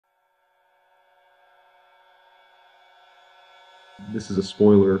this is a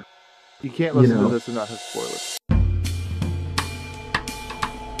spoiler, You can't you listen to know. this and not have spoilers.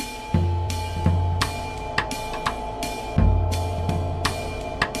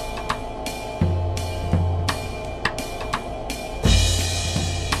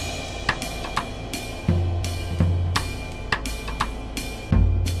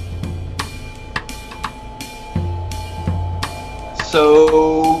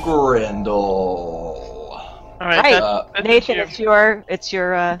 So, Grendel. All right, Right. that's Nathan, you. it's your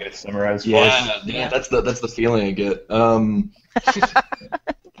Get it summarized for us. Yeah, that's the feeling I get.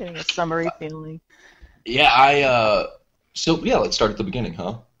 getting a summary feeling. Yeah, so yeah, let's start at the beginning,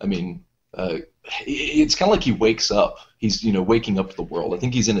 huh? I mean, it's kind of like he wakes up. He's, waking up to the world. I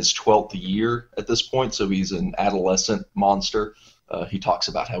think he's in his 12th year at this point, so he's an adolescent monster. He talks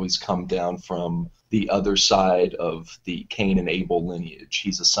about how he's come down from the other side of the Cain and Abel lineage.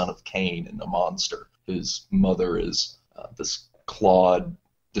 He's a son of Cain and a monster. His mother is this clawed,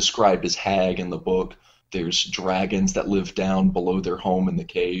 described as hag in the book. There's dragons that live down below their home in the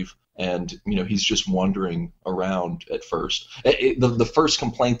cave. And, he's just wandering around at first. The first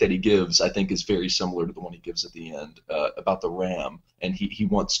complaint that he gives, I think, is very similar to the one he gives at the end about the ram. And he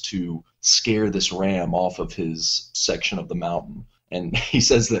wants to scare this ram off of his section of the mountain. And he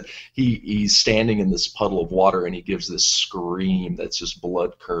says that he's standing in this puddle of water and he gives this scream that's just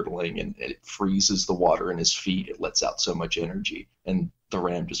blood curdling, and it freezes the water in his feet. It lets out so much energy. And the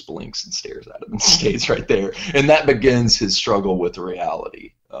ram just blinks and stares at him and stays right there. And that begins his struggle with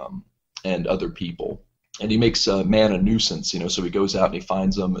reality and other people. And he makes man a nuisance, so he goes out and he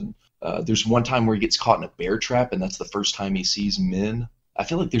finds them. And there's one time where he gets caught in a bear trap, and that's the first time he sees men. I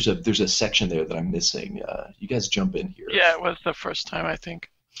feel like there's a section there that I'm missing. You guys jump in here. Yeah, it was the first time, I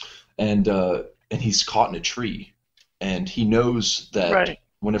think. And he's caught in a tree, and he knows that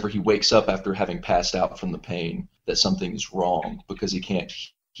whenever he wakes up after having passed out from the pain, that something is wrong because he can't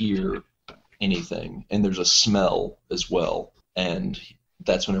hear anything, and there's a smell as well. And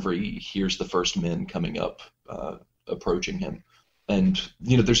that's whenever he hears the first men coming up, approaching him. And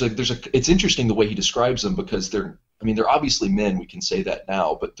it's interesting the way he describes them, because they're obviously men, we can say that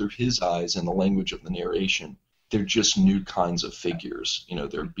now, but through his eyes and the language of the narration, they're just new kinds of figures.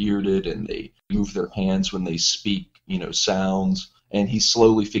 They're bearded and they move their hands when they speak, sounds, and he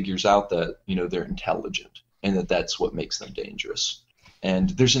slowly figures out that, they're intelligent and that's what makes them dangerous.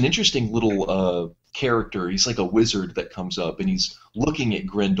 And there's an interesting little character. He's like a wizard that comes up, and he's looking at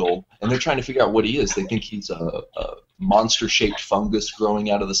Grendel, and they're trying to figure out what he is. They think he's a monster-shaped fungus growing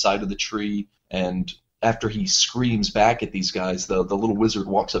out of the side of the tree, and after he screams back at these guys, the little wizard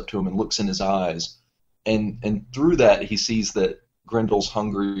walks up to him and looks in his eyes, and through that he sees that Grendel's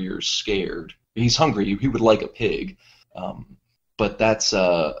hungry or scared. He's hungry. He would like a pig, but that's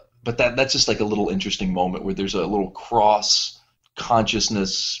just like a little interesting moment where there's a little cross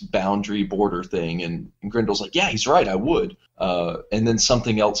consciousness boundary border thing, and Grendel's like, yeah, he's right, I would. And then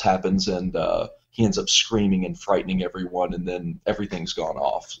something else happens, and he ends up screaming and frightening everyone, and then everything's gone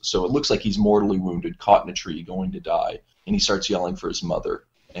off. So it looks like he's mortally wounded, caught in a tree, going to die, and he starts yelling for his mother.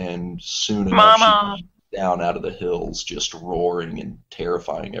 And soon enough, she comes down out of the hills, just roaring and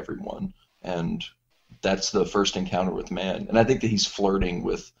terrifying everyone. And that's the first encounter with man. And I think that he's flirting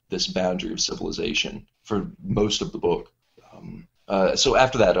with this boundary of civilization for most of the book. So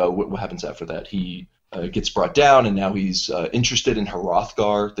after that, what happens after that? He gets brought down, and now he's interested in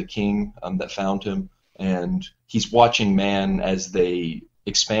Hrothgar, the king that found him, and he's watching man as they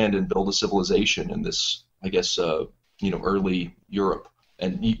expand and build a civilization in this, I guess, early Europe.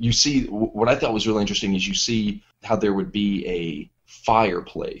 And you see, what I thought was really interesting is you see how there would be a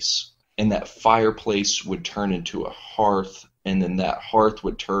fireplace, and that fireplace would turn into a hearth, and then that hearth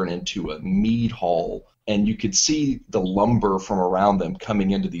would turn into a mead hall, and you could see the lumber from around them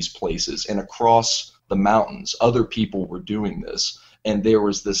coming into these places. And across the mountains, other people were doing this, and there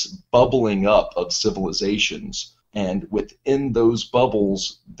was this bubbling up of civilizations, and within those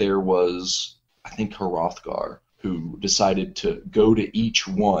bubbles there was, I think, Hrothgar, who decided to go to each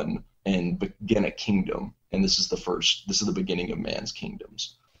one and begin a kingdom. And this is the beginning of man's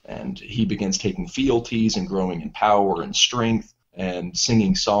kingdoms. And he begins taking fealties and growing in power and strength and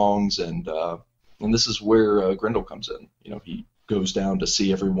singing songs, and this is where Grendel comes in. He goes down to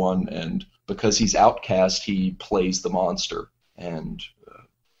see everyone, and because he's outcast, he plays the monster and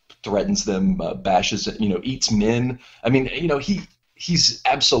threatens them, bashes, eats men. I mean, he's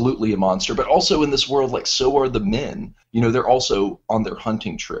absolutely a monster, but also in this world, like, so are the men. They're also on their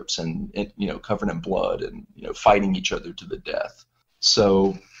hunting trips and covered in blood and fighting each other to the death.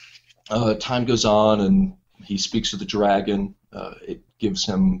 So time goes on, and he speaks to the dragon. It gives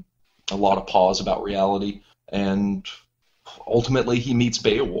him a lot of pause about reality, and ultimately he meets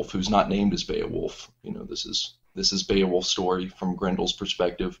Beowulf, who's not named as Beowulf. This is Beowulf's story from Grendel's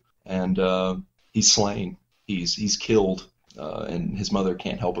perspective, and he's slain. He's killed, and his mother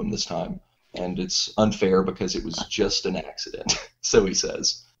can't help him this time. And it's unfair because it was just an accident, so he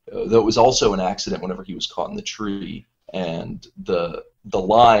says. Though it was also an accident whenever he was caught in the tree, and the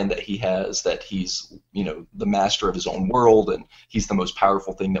line that he has that he's the master of his own world and he's the most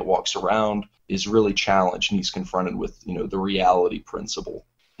powerful thing that walks around is really challenged, and he's confronted with the reality principle,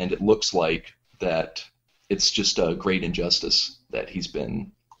 and it looks like that it's just a great injustice that he's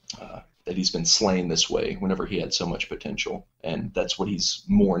been slain this way whenever he had so much potential, and that's what he's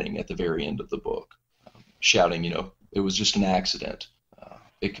mourning at the very end of the book, shouting, it was just an accident.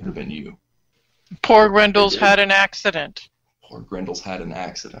 It could have been you. Poor Grendel's had an accident. Poor Grendel's had an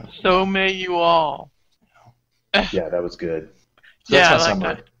accident. So may you all. Yeah, that was good. So yeah,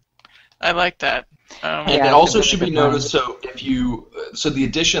 I like that. And it also should be noticed. So the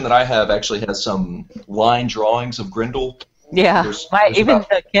edition that I have actually has some line drawings of Grendel. Yeah, even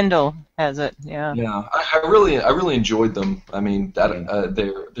the Kindle has it. Yeah. Yeah, I really enjoyed them. I mean,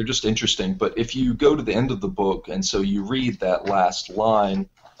 they're just interesting. But if you go to the end of the book, and so you read that last line,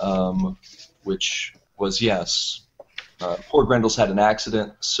 which was poor Grendel's had an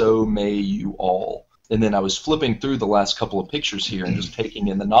accident, so may you all. And then I was flipping through the last couple of pictures here and just taking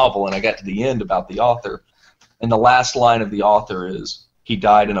in the novel, and I got to the end about the author, and the last line of the author is, he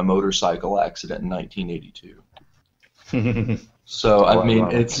died in a motorcycle accident in 1982. So I mean,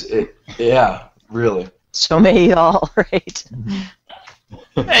 really. So may you all, right?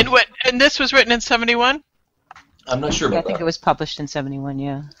 And this was written in 71? I'm not sure about that. I think it was published in 71.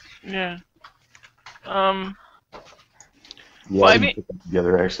 Yeah. Yeah. Yeah, I didn't put them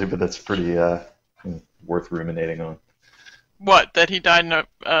together actually, but that's pretty worth ruminating on. What? That he died in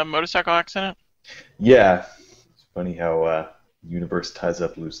a motorcycle accident? Yeah. It's funny how universe ties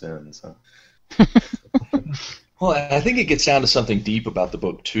up loose ends. Huh? Well, I think it gets down to something deep about the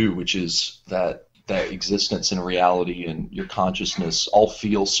book too, which is that existence and reality and your consciousness all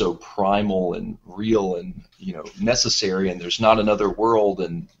feel so primal and real and necessary, and there's not another world,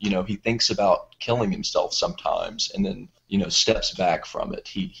 and he thinks about killing himself sometimes, and then steps back from it.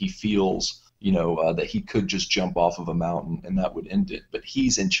 He feels that he could just jump off of a mountain and that would end it, but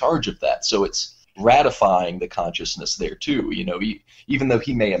he's in charge of that, so it's ratifying the consciousness there too. Even though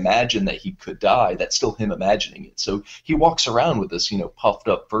he may imagine that he could die, that's still him imagining it. So he walks around with this, puffed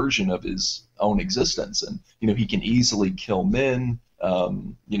up version of his own existence, and he can easily kill men.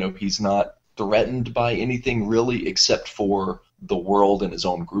 He's not threatened by anything really, except for the world and his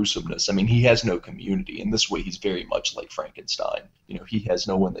own gruesomeness. I mean, he has no community. In this way, he's very much like Frankenstein. He has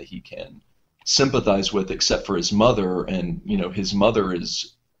no one that he can sympathize with except for his mother, and his mother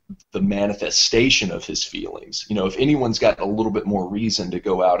is the manifestation of his feelings. If anyone's got a little bit more reason to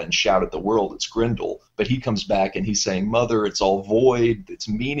go out and shout at the world, it's Grendel. But he comes back and he's saying, "Mother, it's all void. It's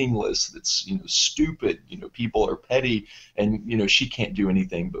meaningless. It's stupid. People are petty, and she can't do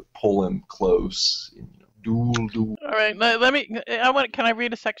anything but pull him close." All right, Can I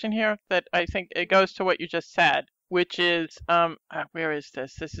read a section here that I think it goes to what you just said, which is where is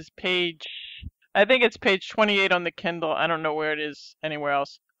this? This is I think it's page 28 on the Kindle. I don't know where it is anywhere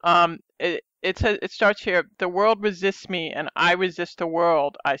else. It starts here. The world resists me, and I resist the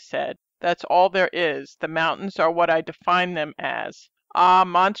world, I said. That's all there is. The mountains are what I define them as. Ah,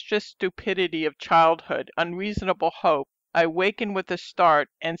 monstrous stupidity of childhood, unreasonable hope. I waken with a start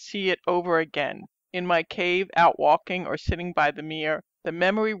and see it over again. In my cave, out walking or sitting by the mere, the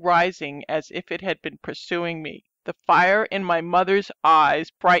memory rising as if it had been pursuing me. The fire in my mother's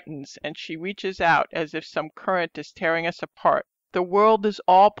eyes brightens, and she reaches out as if some current is tearing us apart. The world is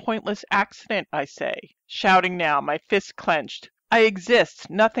all pointless accident, I say, shouting now, my fists clenched. I exist,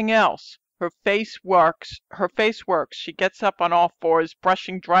 nothing else. Her face works. She gets up on all fours,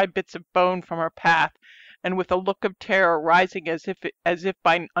 brushing dry bits of bone from her path, and with a look of terror rising as if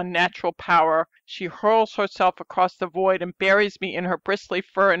by unnatural power, she hurls herself across the void and buries me in her bristly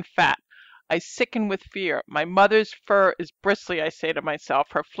fur and fat. I sicken with fear. My mother's fur is bristly, I say to myself.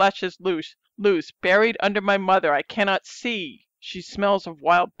 Her flesh is loose, buried under my mother. I cannot see. She smells of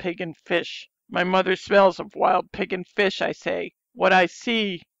wild pig and fish. My mother smells of wild pig and fish, I say. What I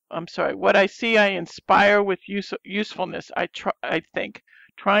see I inspire with usefulness, I think,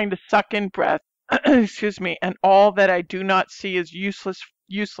 trying to suck in breath, excuse me, and all that I do not see is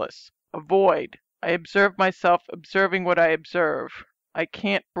useless, a void. I observe myself observing what I observe. I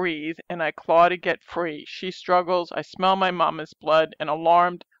can't breathe, and I claw to get free. She struggles. I smell my mama's blood, and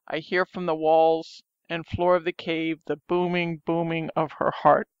alarmed, I hear from the walls and floor of the cave the booming of her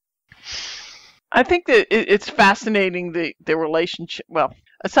heart. I think that it's fascinating the relationship. Well,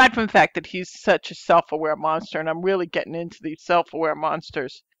 aside from the fact that he's such a self-aware monster, and I'm really getting into these self-aware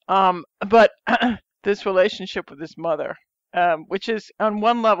monsters. But this relationship with his mother, which is on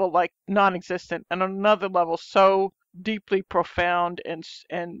one level like non-existent, and on another level so deeply profound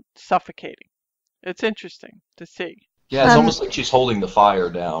and suffocating. It's interesting to see. Yeah, it's almost like she's holding the fire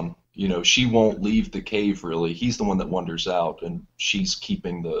down. You know, she won't leave the cave, really. He's the one that wanders out, and she's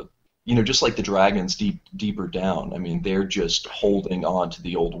keeping the, you know, just like the dragons deeper down. I mean, they're just holding on to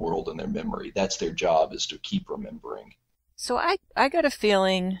the old world in their memory. That's their job, is to keep remembering. So I got a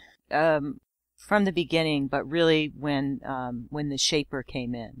feeling from the beginning, but really when the Shaper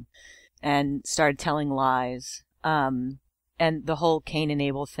came in and started telling lies, and the whole Cain and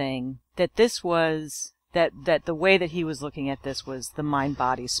Abel thing, that this was that the way that he was looking at this was the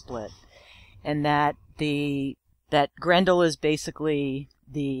mind-body split, and that Grendel is basically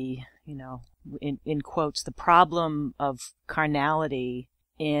the, you know, in quotes, the problem of carnality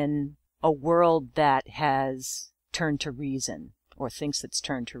in a world that has turned to reason, or thinks it's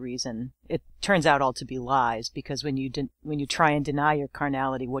turned to reason. It turns out all to be lies, because when you try and deny your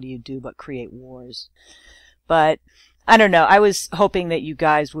carnality, what do you do but create wars? But I don't know. I was hoping that you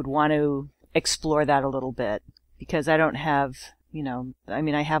guys would want to explore that a little bit, because I don't have, you know, I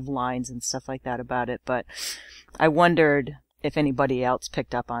mean, I have lines and stuff like that about it, but I wondered if anybody else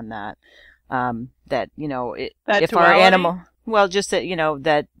picked up on that. That, you know, that if duality? our animal, well, just that, you know,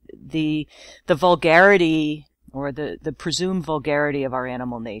 that the vulgarity, or the presumed vulgarity of our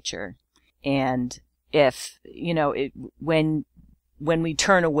animal nature, and if, you know, when we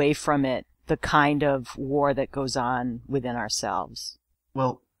turn away from it, the kind of war that goes on within ourselves.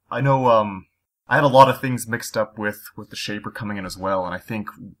 Well, I know I had a lot of things mixed up with the Shaper coming in as well, and I think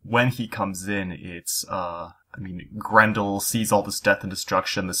when he comes in, it's I mean, Grendel sees all this death and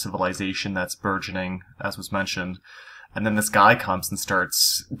destruction, the civilization that's burgeoning, as was mentioned, and then this guy comes and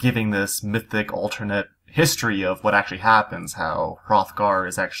starts giving this mythic alternate history of what actually happens, how Hrothgar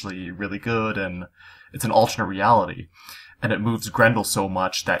is actually really good, and it's an alternate reality. And it moves Grendel so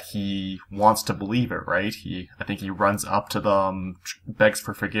much that he wants to believe it, right? I think he runs up to them, begs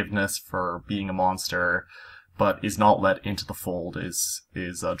for forgiveness for being a monster, but is not let into the fold, is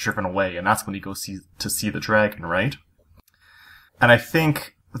driven away, and that's when he goes to see the dragon, right? And I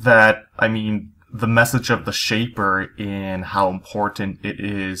think that, I mean, the message of the Shaper in how important it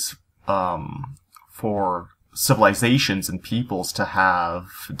is for civilizations and peoples to have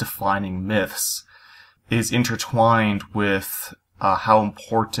defining myths is intertwined with how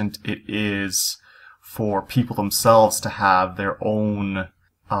important it is for people themselves to have their own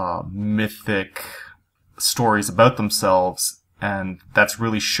mythic stories about themselves, and that's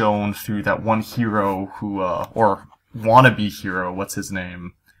really shown through that one hero who, or wannabe hero, what's his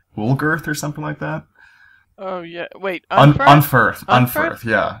name? Ulgirth or something like that? Oh, yeah. Wait, Unferth? Unferth,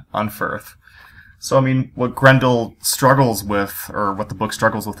 yeah. Unferth. So, I mean, what Grendel struggles with, or what the book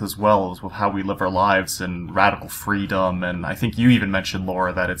struggles with as well, is with how we live our lives and radical freedom, and I think you even mentioned,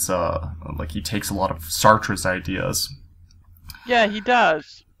 Laura, that it's, like, he takes a lot of Sartre's ideas. Yeah, he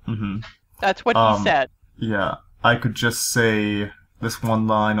does. Mm-hmm. That's what he said. Yeah. I could just say this one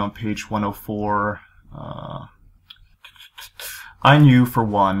line on page 104, I knew, for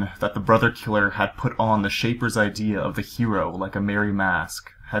one, that the brother killer had put on the Shaper's idea of the hero like a merry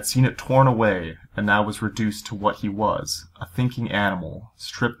mask, had seen it torn away, and now was reduced to what he was, a thinking animal,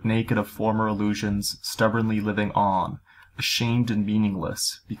 stripped naked of former illusions, stubbornly living on, ashamed and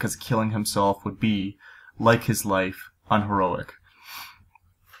meaningless, because killing himself would be, like his life, unheroic.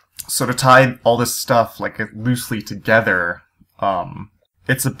 So to tie all this stuff, like, loosely together,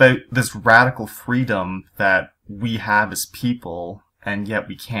 it's about this radical freedom that we have as people, and yet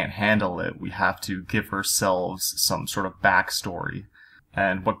we can't handle it. We have to give ourselves some sort of backstory.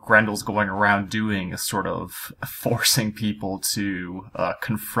 And what Grendel's going around doing is sort of forcing people to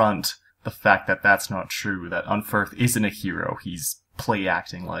confront the fact that that's not true, that Unferth isn't a hero, he's play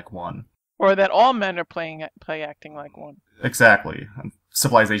acting like one. Or that all men are play acting like one. Exactly. And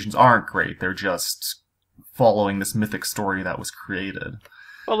civilizations aren't great, they're just following this mythic story that was created.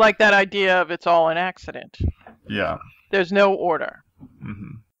 Well, like that idea of it's all an accident. Yeah. There's no order.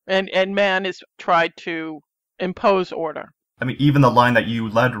 Mm-hmm. And man has tried to impose order. I mean, even the line that you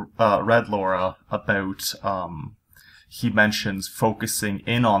read, Laura, about, he mentions focusing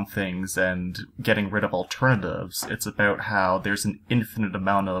in on things and getting rid of alternatives. It's about how there's an infinite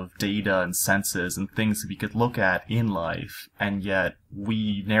amount of data and senses and things that we could look at in life, and yet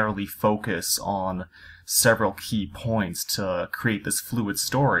we narrowly focus on several key points to create this fluid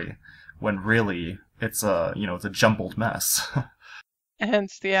story, when really it's a jumbled mess.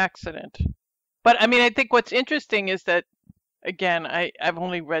 Hence the accident. But I mean, I think what's interesting is that, again, I've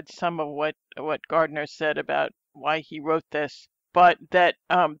only read some of what Gardner said about why he wrote this, but that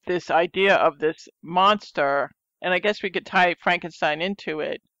this idea of this monster, and I guess we could tie Frankenstein into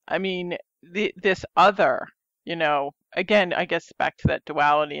it. I mean, this other, again, I guess back to that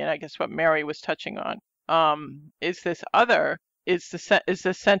duality, and I guess what Mary was touching on, is this other is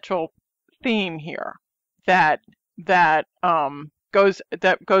the central theme here that goes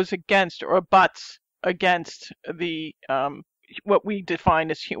against or abuts against the what we define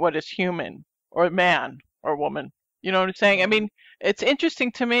as what is human or man or woman. You know what I'm saying? I mean, it's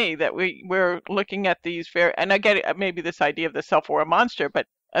interesting to me that we're looking at these and I get it, maybe this idea of the self-aware monster, but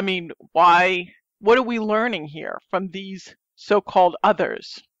I mean, why? What are we learning here from these so-called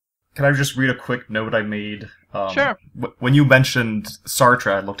others? Can I just read a quick note I made? Sure. When you mentioned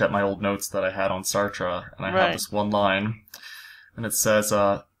Sartre, I looked at my old notes that I had on Sartre, and I have this one line, and it says,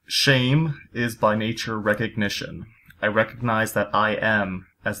 "Shame is by nature recognition. I recognize that I am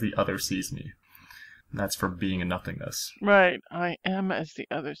as the other sees me." And that's for being a nothingness. Right. I am as the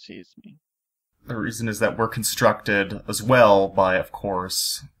other sees me. The reason is that we're constructed as well by, of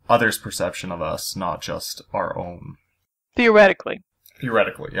course, others' perception of us, not just our own. Theoretically.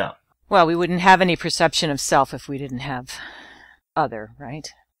 Theoretically, yeah. Well, we wouldn't have any perception of self if we didn't have other, right?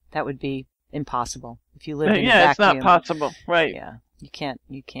 That would be impossible. If you lived in a vacuum. Yeah, it's not possible, right. Yeah, you can't,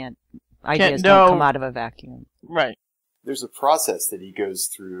 ideas don't come out of a vacuum. Right. There's a process that he goes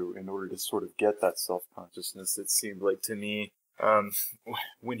through in order to sort of get that self-consciousness, it seemed like to me.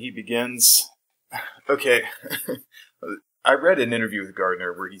 When he begins... Okay, I read an interview with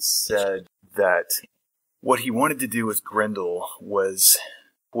Gardner where he said that what he wanted to do with Grendel was,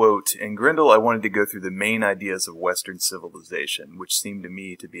 quote, "In Grendel I wanted to go through the main ideas of Western civilization, which seemed to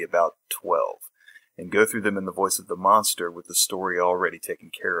me to be about 12, and go through them in the voice of the monster with the story already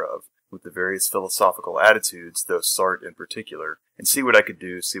taken care of, with the various philosophical attitudes, though Sartre in particular, and see what I could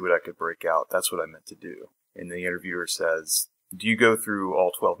do, see what I could break out. That's what I meant to do." And the interviewer says, "Do you go through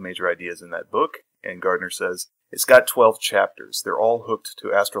all 12 major ideas in that book?" And Gardner says, "It's got 12 chapters. They're all hooked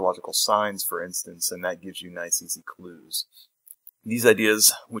to astrological signs, for instance, and that gives you nice, easy clues. These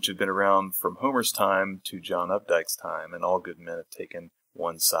ideas, which have been around from Homer's time to John Updike's time, and all good men have taken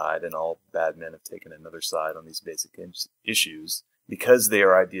one side and all bad men have taken another side on these basic issues, because they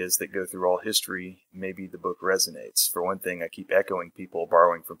are ideas that go through all history, maybe the book resonates. For one thing, I keep echoing people,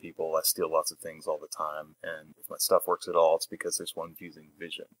 borrowing from people. I steal lots of things all the time, and if my stuff works at all, it's because there's one fusing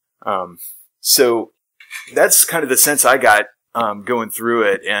vision." So that's kind of the sense I got going through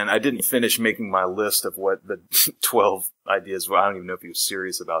it, and I didn't finish making my list of what the 12 ideas were. I don't even know if he was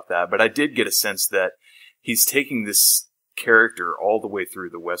serious about that, but I did get a sense that he's taking this character all the way through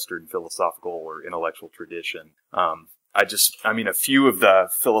the Western philosophical or intellectual tradition. A few of the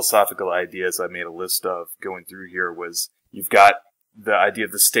philosophical ideas I made a list of going through here was, you've got the idea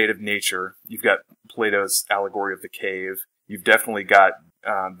of the state of nature, you've got Plato's allegory of the cave, you've definitely got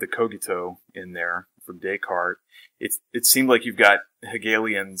the cogito in there from Descartes. It seemed like you've got a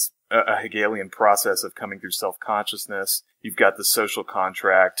Hegelian process of coming through self-consciousness. You've got the social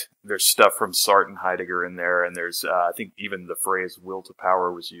contract. There's stuff from Sartre and Heidegger in there, and there's I think even the phrase "will to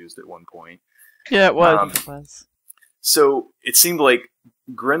power" was used at one point. Yeah, it was. So it seemed like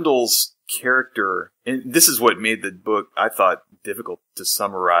Grendel's character, and this is what made the book, I thought, difficult to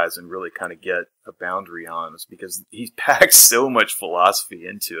summarize and really kind of get a boundary on, is because he packs so much philosophy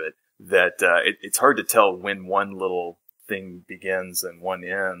into it that it's hard to tell when one little thing begins and one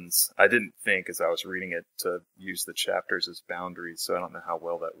ends. I didn't think, as I was reading it, to use the chapters as boundaries, so I don't know how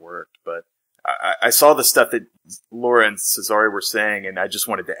well that worked. But I saw the stuff that Laura and Cesare were saying, and I just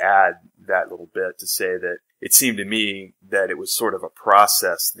wanted to add that little bit to say that it seemed to me that it was sort of a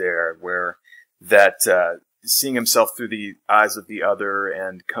process there where that seeing himself through the eyes of the other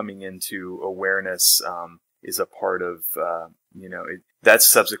and coming into awareness is a part of,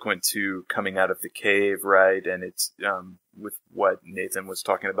 that's subsequent to coming out of the cave, right? And it's with what Nathan was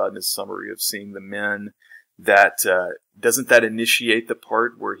talking about in his summary of seeing the men, that doesn't that initiate the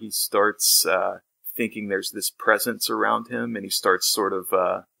part where he starts thinking there's this presence around him, and he starts sort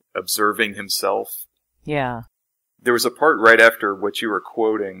of observing himself? Yeah. There was a part right after what you were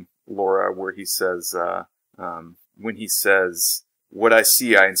quoting, Laura, where he says, when he says, "What I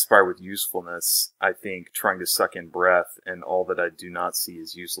see I inspire with usefulness, I think, trying to suck in breath, and all that I do not see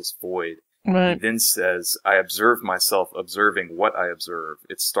is useless void." Right. He then says, "I observe myself observing what I observe.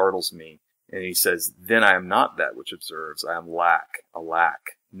 It startles me." And he says, "Then I am not that which observes. I am a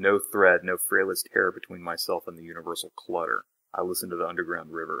lack. No thread, no frailest hair between myself and the universal clutter. I listen to the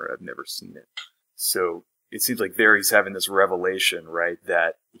underground river. I've never seen it." So it seems like there he's having this revelation, right,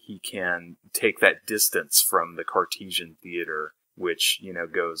 that he can take that distance from the Cartesian theater, which,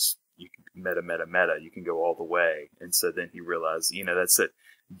 goes, you can meta, you can go all the way. And so then he realized, that's a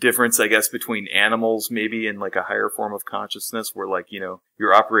difference, I guess, between animals maybe and like a higher form of consciousness where like,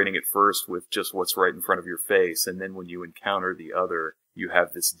 you're operating at first with just what's right in front of your face. And then when you encounter the other, you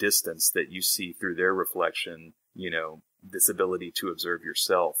have this distance that you see through their reflection, this ability to observe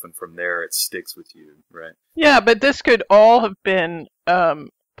yourself. And from there, it sticks with you, right? Yeah, but this could all have been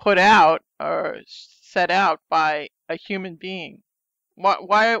put out or set out by a human being.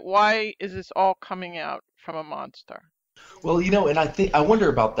 Why is this all coming out from a monster? Well, and I wonder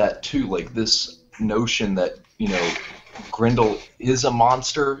about that too, like this notion that, Grendel is a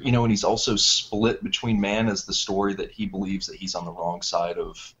monster, and he's also split between man as the story that he believes that he's on the wrong side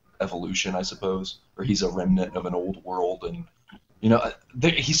of evolution, I suppose, or he's a remnant of an old world, and,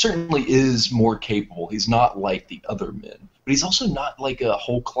 he certainly is more capable. He's not like the other men, but he's also not like a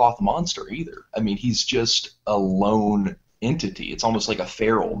whole cloth monster either. I mean, he's just a lone entity. It's almost like a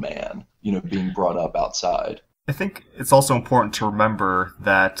feral man, being brought up outside. I think it's also important to remember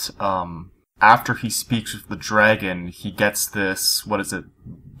that after he speaks with the dragon, he gets this,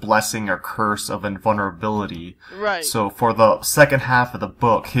 blessing or curse of invulnerability. Right. So for the second half of the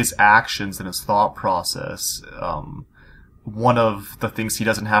book, his actions and his thought process, one of the things he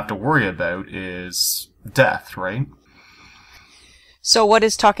doesn't have to worry about is death, right? So what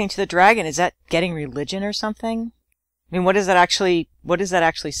is talking to the dragon? Is that getting religion or something? I mean, what does that actually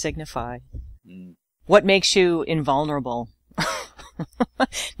signify? What makes you invulnerable?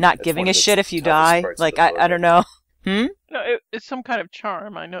 Not giving a shit if you die? Like, I don't know. No, it's some kind of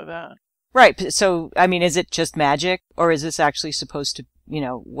charm. I know that. Right. So, I mean, is it just magic? Or is this actually supposed to,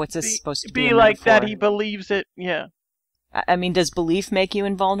 what's this supposed to be like metaphor? that he believes it, yeah. I mean, does belief make you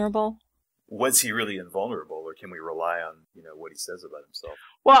invulnerable? Was he really invulnerable, or can we rely on, what he says about himself?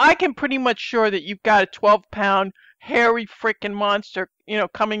 Well, I can pretty much sure that you've got a 12-pound hairy frickin' monster,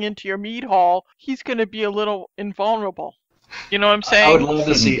 coming into your meat hall. He's going to be a little invulnerable. You know what I'm saying? I would love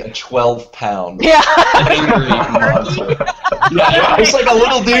to see a 12-pound yeah. angry monster. Yeah, it's like a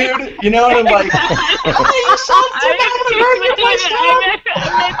little dude, and I'm like,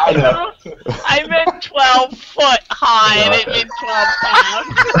 I meant 12 foot high, and it meant 12 pounds.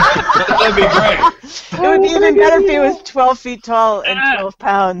 That'd be great. It would be even better if he was 12 feet tall and 12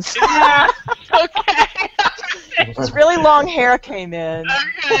 pounds. Yeah, okay. His really long hair came in.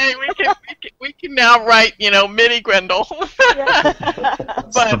 Okay, we can now write, mini Grendel. Yeah.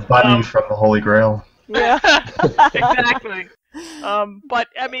 It's the bunny from the Holy Grail. Yeah. Exactly. But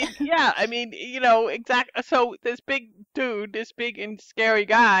exactly. So this big dude, this big and scary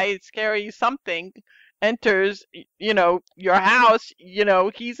guy, scary something, enters, your house.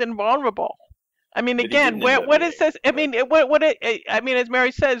 He's invulnerable. I mean, again, what is this? I mean, as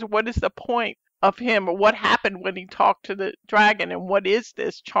Mary says, what is the point of him, or what happened when he talked to the dragon, and what is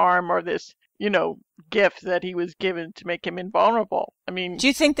this charm or this, gift that he was given to make him invulnerable? I mean, do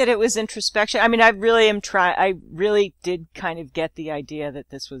you think that it was introspection? I mean, I really did kind of get the idea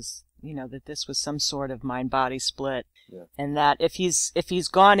that this was, that this was some sort of mind-body split, yeah. And that if he's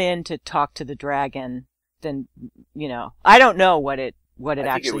gone in to talk to the dragon, then, I don't know what it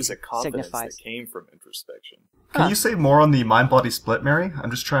actually it was a confidence signifies. that came from introspection. Can you say more on the mind-body split, Mary? I'm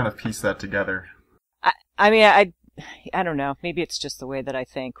just trying to piece that together. I don't know. Maybe it's just the way that I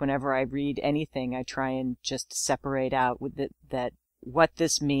think. Whenever I read anything, I try and just separate out with that what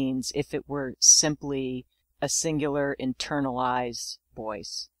this means if it were simply a singular internalized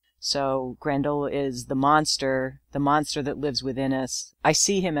voice. So Grendel is the monster that lives within us. I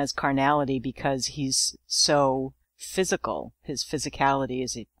see him as carnality because he's so physical. His physicality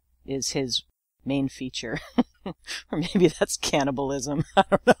is his main feature. Or maybe that's cannibalism. I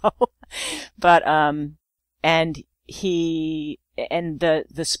don't know. But, and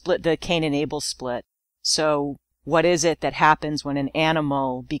the split, the Cain and Abel split. So what is it that happens when an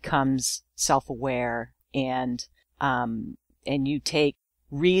animal becomes self-aware and you take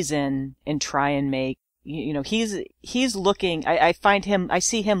reason and try and make, he's looking, I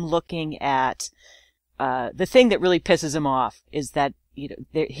see him looking at, the thing that really pisses him off is that,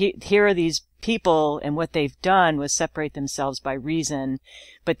 here are these people, and what they've done was separate themselves by reason,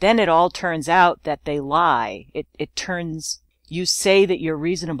 but then it all turns out that they lie. It turns, you say that you're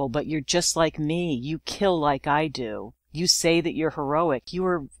reasonable, but you're just like me. You kill like I do. You say that you're heroic. You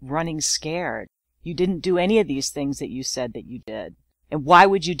were running scared. You didn't do any of these things that you said that you did. And why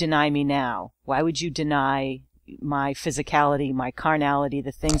would you deny me now? Why would you deny my physicality, my carnality,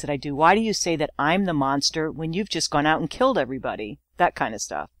 the things that I do? Why do you say that I'm the monster when you've just gone out and killed everybody? That kind of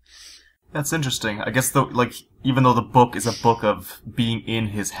stuff. That's interesting. I guess even though the book is a book of being in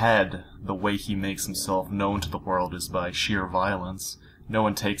his head, the way he makes himself known to the world is by sheer violence. No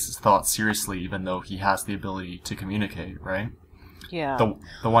one takes his thoughts seriously, even though he has the ability to communicate, right? Yeah.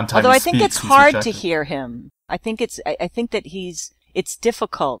 The one time Although he I think speaks, it's he's hard to rejected. hear him. I think that it's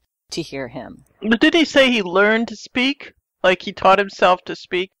difficult to hear him. But did he say he learned to speak? Like he taught himself to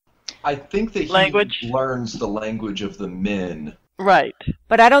speak? I think that Language? he learns the language of the men. Right.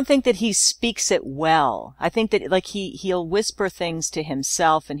 But I don't think that he speaks it well. I think that he'll whisper things to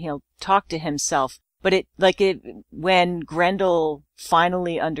himself and he'll talk to himself. But when Grendel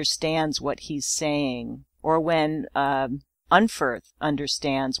finally understands what he's saying, or when Unferth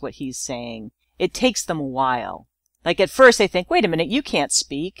understands what he's saying, it takes them a while. Like at first they think, wait a minute, you can't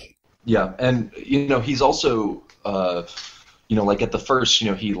speak. Yeah, and he's also like at the first, he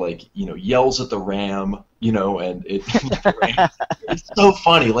yells at the ram, and it's so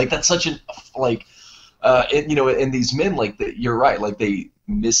funny. Like that's such an and these men you're right, like they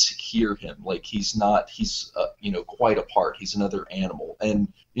mishear him. Like he's quite apart. He's another animal.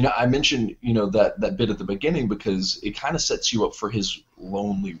 And I mentioned that bit at the beginning because it kind of sets you up for his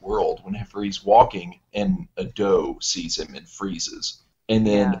lonely world whenever he's walking and a doe sees him and freezes and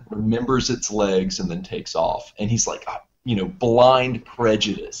then remembers its legs and then takes off. And he's like, blind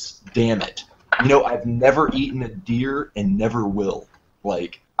prejudice. Damn it. I've never eaten a deer and never will.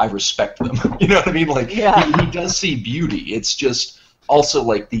 Like, I respect them. You know what I mean? Like, he does see beauty. It's just also,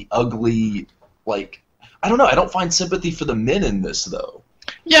 like, the ugly, like, I don't know. I don't find sympathy for the men in this, though.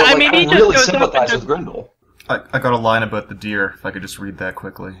 Yeah, so, I mean, he I just really goes sympathize with Grendel. I got a line about the deer, if I could just read that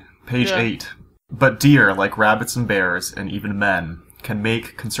quickly. Page 8. But deer, like rabbits and bears, and even men, can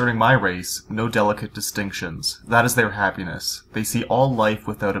make, concerning my race, no delicate distinctions. That is their happiness. They see all life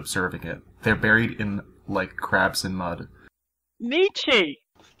without observing it. They're buried in like crabs in mud. Nietzsche!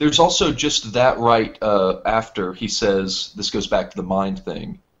 There's also just that right after he says, this goes back to the mind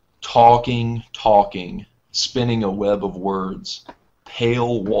thing, talking, spinning a web of words,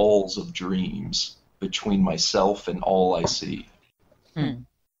 pale walls of dreams between myself and all I see.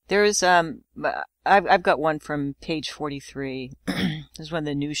 There's I've got one from page 43. This is when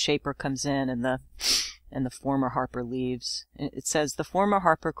the new shaper comes in and the former Harper leaves. It says, the former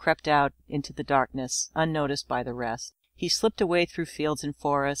Harper crept out into the darkness, unnoticed by the rest. He slipped away through fields and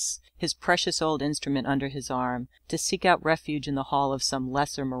forests, his precious old instrument under his arm, to seek out refuge in the hall of some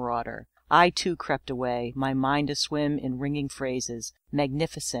lesser marauder. I too crept away, my mind aswim in ringing phrases,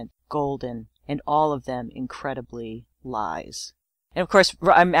 magnificent, golden, and all of them incredibly lies. And of course,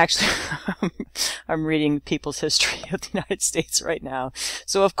 I'm reading People's History of the United States right now.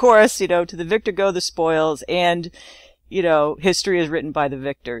 So of course, to the victor go the spoils, and, history is written by the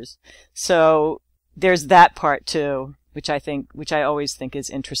victors. So there's that part too, which I always think is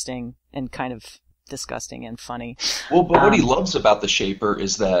interesting and kind of disgusting and funny. Well, but what he loves about the Shaper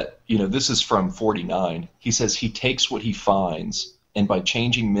is that, this is from 49. He says he takes what he finds, and by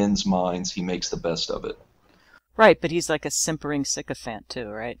changing men's minds, he makes the best of it. Right, but he's like a simpering sycophant too,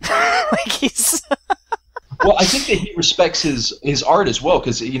 right? Like he's. Well, I think that he respects his art as well,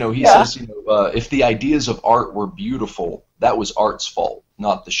 because he says if the ideas of art were beautiful, that was art's fault,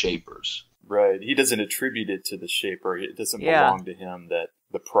 not the Shaper's. Right. He doesn't attribute it to the Shaper. It doesn't belong to him that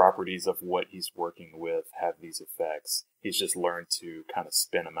the properties of what he's working with have these effects. He's just learned to kind of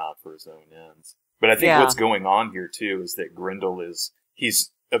spin them out for his own ends. But I think what's going on here too is that Grendel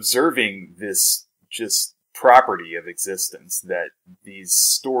he's observing this just property of existence, that these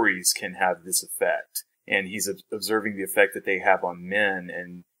stories can have this effect. And he's observing the effect that they have on men,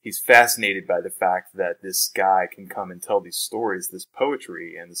 and he's fascinated by the fact that this guy can come and tell these stories, this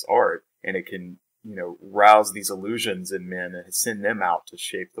poetry and this art, and it can, rouse these illusions in men and send them out to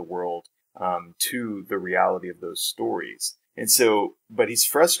shape the world to the reality of those stories. And so, but he's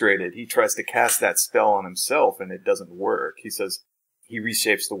frustrated. He tries to cast that spell on himself, and it doesn't work. He says he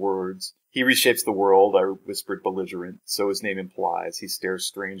reshapes the words. He reshapes the world, I whispered belligerent, so his name implies. He stares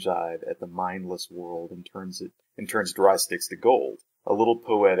strange-eyed at the mindless world and turns dry sticks to gold. A little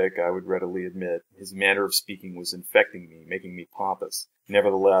poetic, I would readily admit. His manner of speaking was infecting me, making me pompous.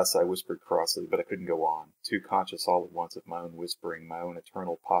 Nevertheless, I whispered crossly, but I couldn't go on, too conscious all at once of my own whispering, my own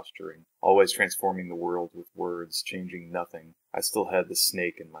eternal posturing, always transforming the world with words, changing nothing. I still had the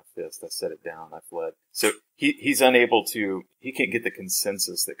snake in my fist. I set it down. I fled. So he's unable to, he can't get the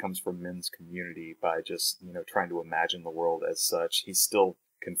consensus that comes from men's community by just, trying to imagine the world as such. He still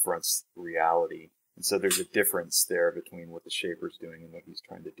confronts reality. And so there's a difference there between what the Shaper's doing and what he's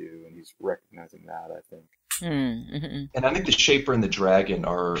trying to do, and he's recognizing that, I think. Mm-hmm. And I think the Shaper and the Dragon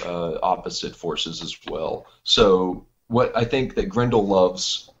are opposite forces as well. So what I think that Grendel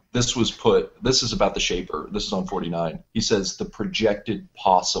loves this is about the Shaper. This is on 49. He says the projected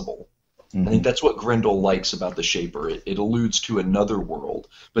possible. I think that's what Grendel likes about the Shaper. It alludes to another world.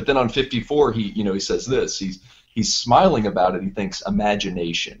 But then on 54, he says this. He's smiling about it. He thinks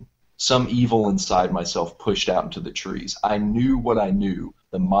imagination. Some evil inside myself pushed out into the trees. I knew what I knew,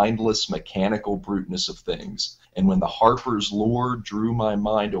 the mindless, mechanical bruteness of things. And when the harper's lure drew my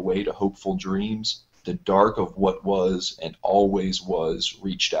mind away to hopeful dreams, the dark of what was and always was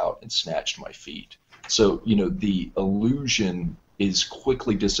reached out and snatched my feet. So, the illusion is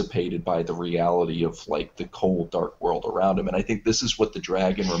quickly dissipated by the reality of like the cold, dark world around him. And I think this is what the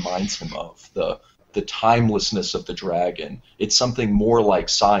dragon reminds him of, the timelessness of the dragon. It's something more like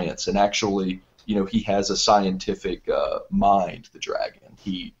science. And actually, he has a scientific mind, the dragon.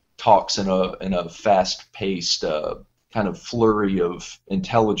 He talks in a fast-paced kind of flurry of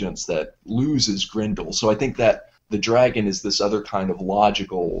intelligence that loses Grendel. So I think that the dragon is this other kind of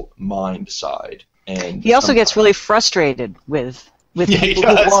logical mind side. And he also gets really frustrated with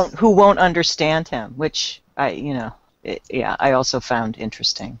people who won't understand him, which I also found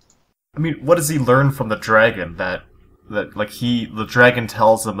interesting. I mean, what does he learn from the dragon that the dragon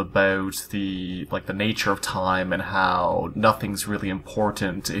tells him about the nature of time and how nothing's really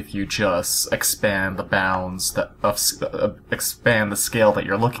important if you just expand the bounds expand the scale that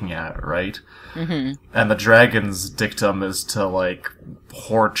you're looking at, right? Mm-hmm. And the dragon's dictum is to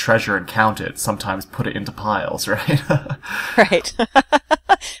hoard treasure and count it, sometimes put it into piles, right? Right.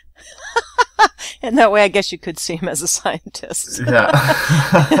 And that way, I guess you could see him as a scientist. Yeah.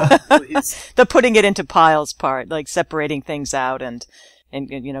 The putting it into piles part, like separating things out and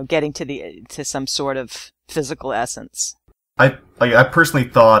getting to some sort of physical essence. I personally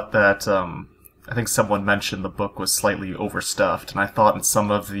thought that I think someone mentioned the book was slightly overstuffed, and I thought in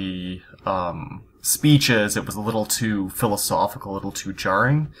some of the speeches it was a little too philosophical, a little too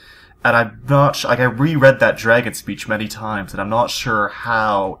jarring. And I'm not sure, I reread that dragon speech many times, and I'm not sure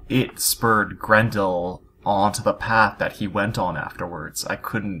how it spurred Grendel onto the path that he went on afterwards. I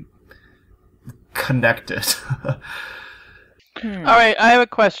couldn't connect it. All right, I have a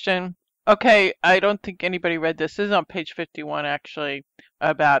question. Okay, I don't think anybody read this. This is on page 51, actually,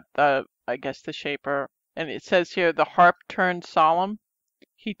 about the Shaper. And it says here, the harp turned solemn.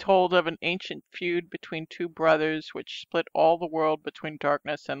 He told of an ancient feud between two brothers which split all the world between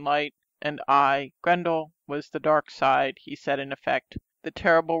darkness and light, and I, Grendel, was the dark side, he said in effect, the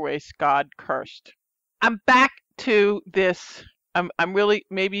terrible race God cursed. I'm back to this. I'm really,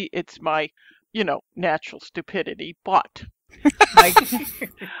 maybe it's my, natural stupidity, but I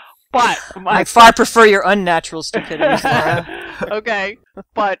far prefer your unnatural stupidity, Sarah. Okay,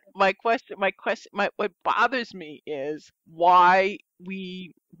 but what bothers me is why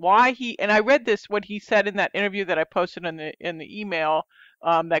he, and I read this, what he said in that interview that I posted in the email,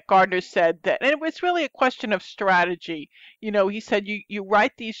 that Gardner said that, and it was really a question of strategy. He said you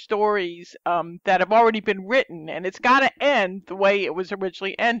write these stories that have already been written, and it's got to end the way it was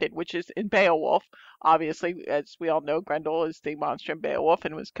originally ended, which is in Beowulf. Obviously, as we all know, Grendel is the monster in Beowulf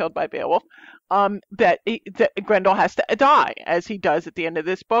and was killed by Beowulf. That Grendel has to die, as he does at the end of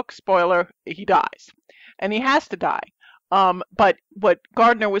this book. Spoiler, he dies. And he has to die. But what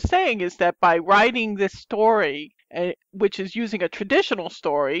Gardner was saying is that by writing this story, which is using a traditional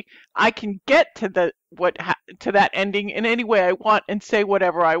story, I can get to that ending in any way I want and say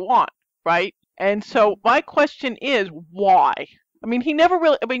whatever I want, right? And so my question is, why? I mean, he never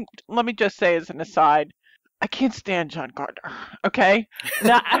really, let me just say as an aside, I can't stand John Gardner, okay?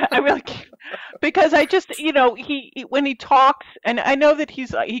 No, I really can't. Because I just, he when he talks, and I know that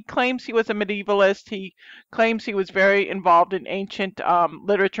he claims he was a medievalist, he claims he was very involved in ancient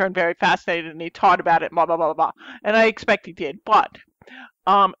literature and very fascinated, and he taught about it, blah, blah, blah, blah. And I expect he did, but,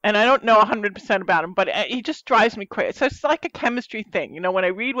 and I don't know 100% about him, but he just drives me crazy. So it's like a chemistry thing. When I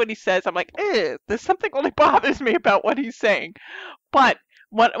read what he says, I'm like, there's something really bothers me about what he's saying. But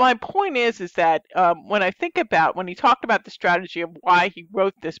what my point is that when I think about when he talked about the strategy of why he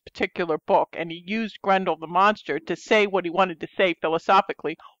wrote this particular book, and he used Grendel the monster to say what he wanted to say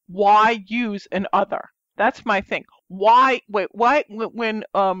philosophically, why use an other? That's my thing. Why when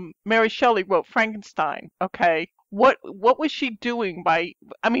Mary Shelley wrote Frankenstein, okay, what was she doing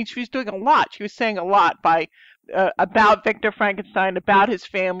she was doing a lot. She was saying a lot by about Victor Frankenstein, about his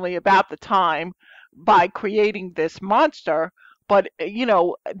family, about the time, by creating this monster. But,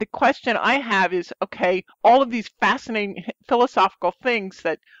 the question I have is, okay, all of these fascinating philosophical things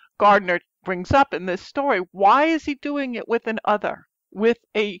that Gardner brings up in this story, why is he doing it with an other? With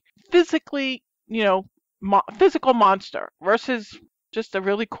a physically, physical monster versus just a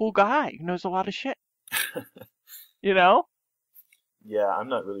really cool guy who knows a lot of shit? Yeah, I'm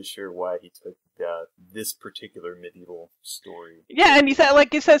not really sure why he took this particular medieval story. Yeah, and he said,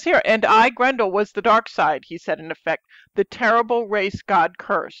 like he says here, and I, Grendel, was the dark side, he said in effect, the terrible race God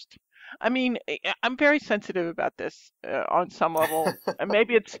cursed. I mean, I'm very sensitive about this on some level, and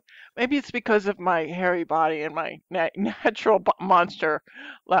maybe it's because of my hairy body and my natural monster.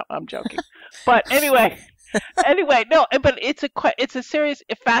 Well, I'm joking, but anyway, no, but it's a serious,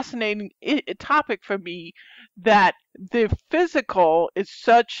 fascinating topic for me, that the physical is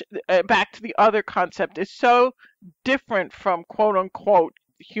such, back to the other concept, is so different from quote unquote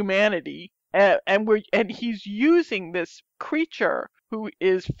humanity, and he's using this creature who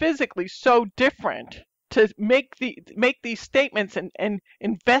is physically so different to make these statements and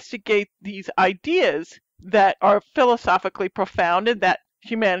investigate these ideas that are philosophically profound and that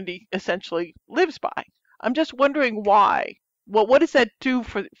humanity essentially lives by. I'm just wondering why. Well, what does that do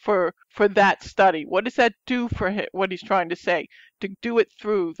for that study? What does that do for what he's trying to say? To do it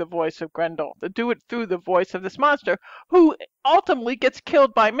through the voice of Grendel, to do it through the voice of this monster, who ultimately gets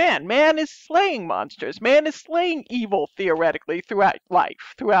killed by man. Man is slaying monsters. Man is slaying evil, theoretically, throughout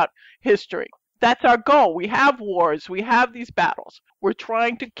life, throughout history. That's our goal. We have wars. We have these battles. We're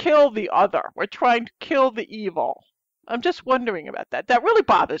trying to kill the other. We're trying to kill the evil. I'm just wondering about that. That really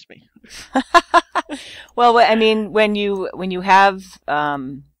bothers me. Well, I mean, when you have,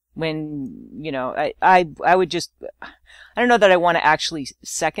 when, you know, I would just, I don't know that I want to actually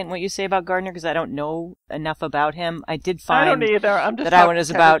second what you say about Gardner, because I don't know enough about him. I did find I don't either. I'm just that I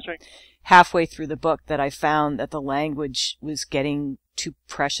was about halfway through the book that I found that the language was getting too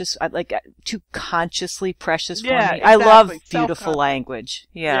precious, like too consciously precious for me. Exactly. I love beautiful language.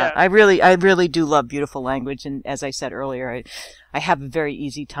 Yeah, I really do love beautiful language. And as I said earlier, I have a very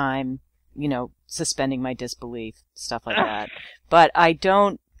easy time, you know, suspending my disbelief, stuff like that. But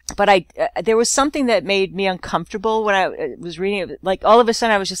there was something that made me uncomfortable when I was reading it. Like, all of a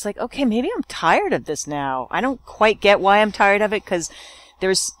sudden I was just like, okay, maybe I'm tired of this now. I don't quite get why I'm tired of it, because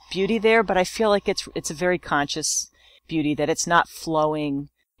there's beauty there, but I feel like it's a very conscious beauty, that it's not flowing.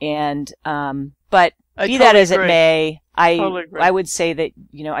 And, but be that as it may, I would say that,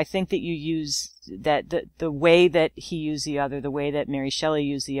 you know, I think that you use that, the way that he used the other, the way that Mary Shelley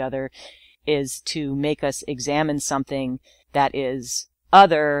used the other, is to make us examine something that is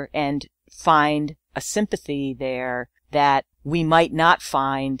other and find a sympathy there that we might not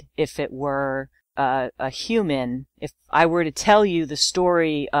find if it were a human. If I were to tell you the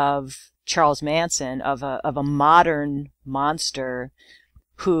story of Charles Manson, of a modern monster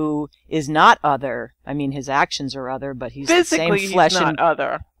who is not other. I mean, his actions are other, but he's physically, the same flesh he's not and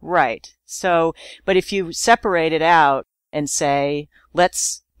other. Right. So, but if you separate it out and say,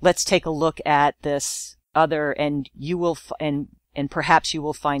 let's take a look at this other, and you will and perhaps you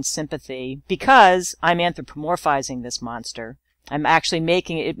will find sympathy, because I'm anthropomorphizing this monster. I'm actually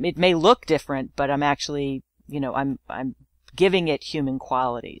making it. It may look different, but I'm actually, you know, I'm giving it human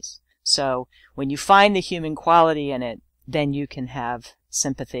qualities. So when you find the human quality in it, then you can have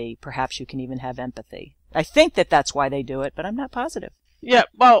sympathy. Perhaps you can even have empathy. I think that that's why they do it, but I'm not positive. Yeah,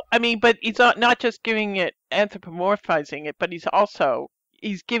 well, I mean, but he's not just giving it, anthropomorphizing it, but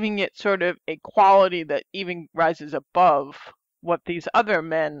he's giving it sort of a quality that even rises above what these other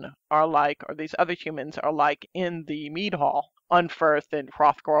men are like, or these other humans are like in the mead hall, Unferth and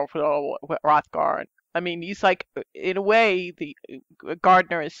Hrothgar. I mean, he's like, in a way, the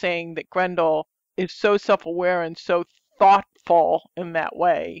Gardner is saying that Grendel is so self-aware and so thoughtful in that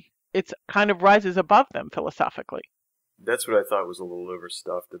way. It kind of rises above them philosophically. That's what I thought was a little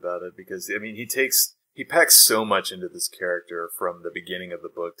overstuffed about it, because, I mean, he packs so much into this character from the beginning of the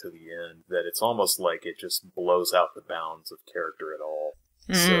book to the end that it's almost like it just blows out the bounds of character at all.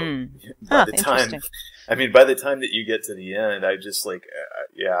 So by the time that you get to the end, I just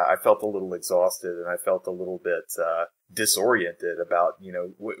I felt a little exhausted, and I felt a little bit disoriented about, you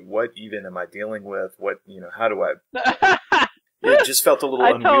know, what even am I dealing with? What, you know, how do I? It just felt a little.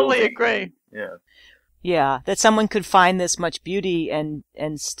 I unwieldy. Totally agree. Yeah. Yeah, that someone could find this much beauty and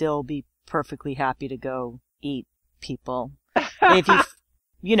still be perfectly happy to go eat people. If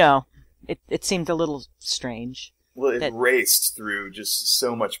you know, it seemed a little strange. Well, it raced through just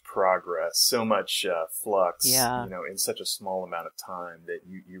so much progress, so much flux, you know, in such a small amount of time that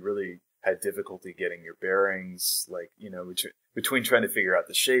you really had difficulty getting your bearings, like, you know, between trying to figure out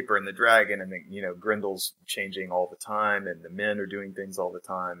the Shaper and the dragon, and then, you know, Grendel's changing all the time, and the men are doing things all the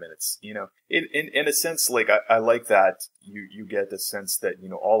time, and it's, you know, in a sense, like, I like that you get the sense that, you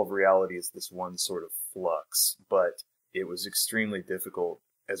know, all of reality is this one sort of flux, but it was extremely difficult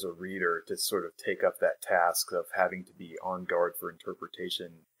as a reader to sort of take up that task of having to be on guard for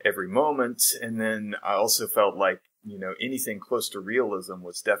interpretation every moment. And then I also felt like anything close to realism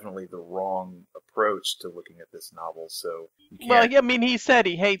was definitely the wrong approach to looking at this novel. So well, I mean, he said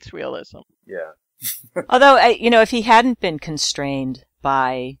he hates realism. Yeah. Although, if he hadn't been constrained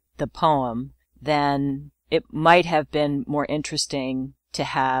by the poem, then it might have been more interesting to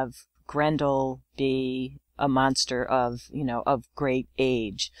have Grendel be a monster of great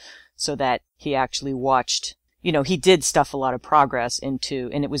age, so that he actually watched, he did stuff a lot of progress into,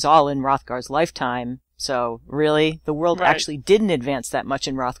 and it was all in Hrothgar's lifetime. So really, the world actually didn't advance that much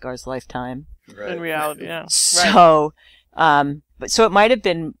in Hrothgar's lifetime. Right. In reality, yeah. So, so it might have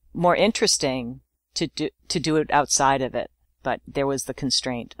been more interesting to do it outside of it, but there was the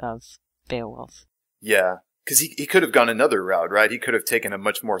constraint of Beowulf. Yeah, because he could have gone another route, right? He could have taken a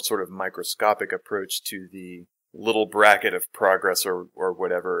much more sort of microscopic approach to the little bracket of progress or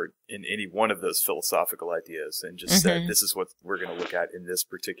whatever in any one of those philosophical ideas, and just said, this is what we're going to look at in this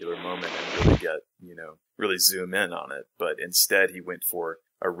particular moment and really get, really zoom in on it. But instead he went for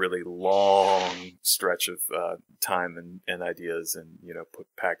a really long stretch of time and ideas and,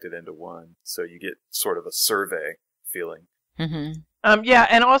 packed it into one. So you get sort of a survey feeling. Yeah,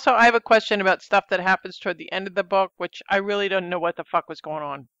 and also I have a question about stuff that happens toward the end of the book, which I really don't know what the fuck was going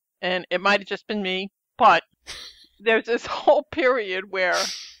on. And it might have just been me, but there's this whole period where,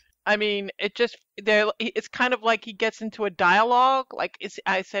 I mean, it's kind of like he gets into a dialogue. Like, is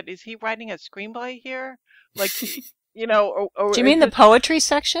he writing a screenplay here? Like, or do you mean the poetry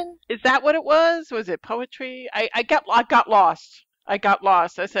section? Is that what it was? Was it poetry? I got lost.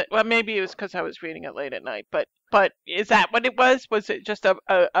 I said, well, maybe it was because I was reading it late at night, but is that what it was? Was it just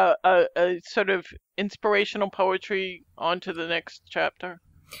a sort of inspirational poetry onto the next chapter?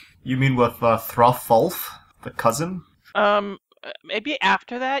 You mean with Throthfulf, the cousin? Maybe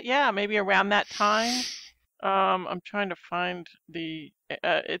after that, yeah, maybe around that time. I'm trying to find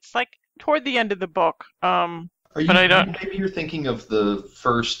it's like toward the end of the book. Maybe you're thinking of the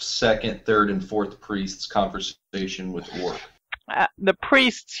first, second, third, and fourth priest's conversation with Orc. The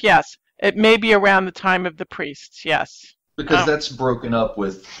priests, yes. It may be around the time of the priests, yes. Because that's broken up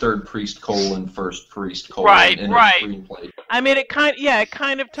with third priest : first priest : right. A screenplay. I mean, it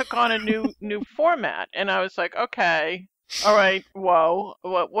kind of took on a new format, and I was like, okay, all right, whoa,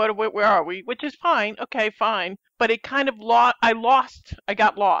 where are we? Which is fine, okay, fine. But it kind of I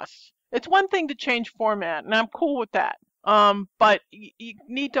got lost. It's one thing to change format, and I'm cool with that. But you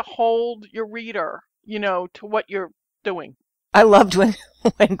need to hold your reader, to what you're doing. I loved when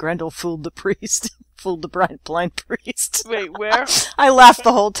Grendel fooled the priest, fooled the blind priest. Wait, where? I laughed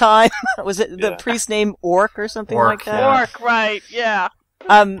the whole time. Was it the priest named Orc or something like that? Yeah. Orc, right? Yeah.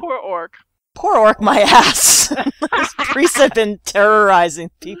 Poor Orc. Poor Orc, my ass. Those priests have been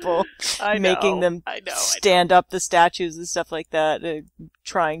terrorizing people, making them stand up the statues and stuff like that,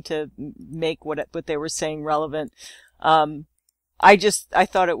 trying to make what they were saying relevant. I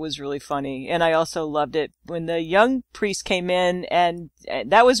thought it was really funny, and I also loved it when the young priest came in, and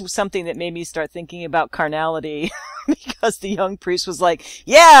that was something that made me start thinking about carnality, because the young priest was like,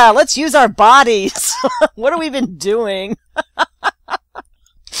 yeah, let's use our bodies. What have we been doing?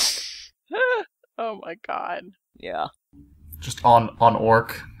 Oh my god. Yeah. Just on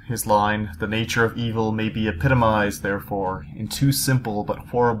Orc, his line, the nature of evil may be epitomized, therefore, in two simple but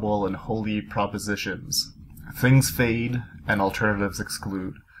horrible and holy propositions. Things fade, and alternatives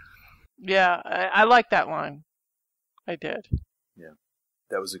exclude. Yeah, I like that line. I did. Yeah,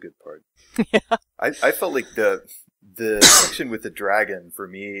 that was a good part. Yeah. I felt like the section with the dragon for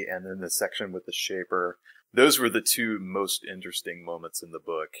me, and then the section with the Shaper, those were the two most interesting moments in the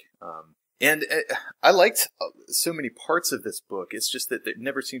book. And I liked so many parts of this book. It's just that it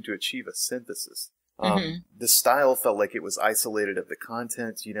never seemed to achieve a synthesis. The style felt like it was isolated of the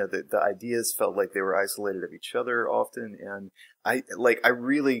content. The ideas felt like they were isolated of each other often. And I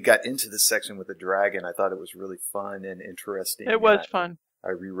really got into this section with the dragon. I thought it was really fun and interesting. It was fun. I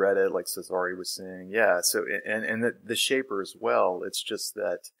reread it, like Cesare was saying. Yeah. So, and the Shaper as well. It's just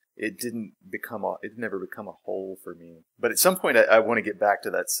that it never become a whole for me. But at some point I want to get back to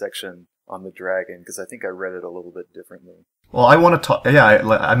that section on the dragon, because I think I read it a little bit differently. Well, I want to talk. Yeah,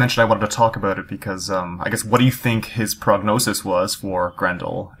 I mentioned I wanted to talk about it because I guess, what do you think his prognosis was for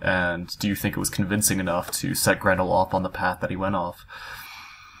Grendel, and do you think it was convincing enough to set Grendel off on the path that he went off?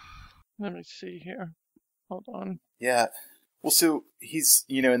 Let me see here. Hold on. Yeah. Well, so he's,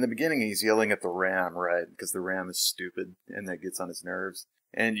 in the beginning he's yelling at the ram, right? Because the ram is stupid and that gets on his nerves.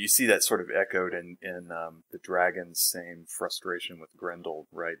 And you see that sort of echoed in the dragon's same frustration with Grendel,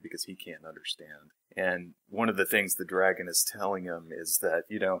 right? Because he can't understand. And one of the things the dragon is telling him is that,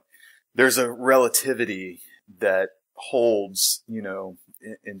 there's a relativity that holds,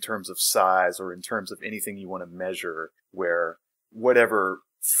 in terms of size or in terms of anything you want to measure, where whatever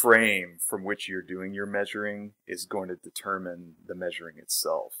frame from which you're doing your measuring is going to determine the measuring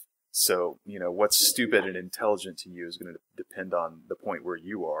itself. So, what's stupid and intelligent to you is going to depend on the point where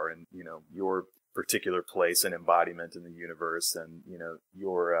you are and, your particular place and embodiment in the universe, and,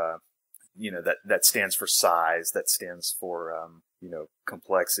 your, that stands for size, that stands for,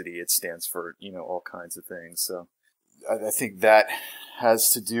 complexity, it stands for, all kinds of things. So I think that has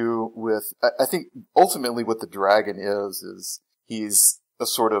to do with, I think ultimately what the dragon is he's a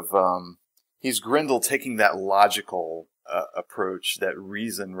sort of, he's Grendel taking that logical approach, that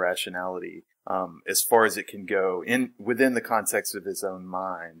reason, rationality, as far as it can go within the context of his own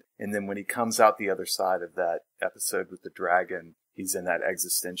mind. And then when he comes out the other side of that episode with the dragon, he's in that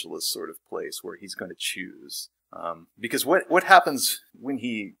existentialist sort of place where he's going to choose. Because what happens when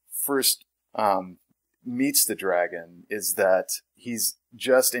he first meets the dragon is that he's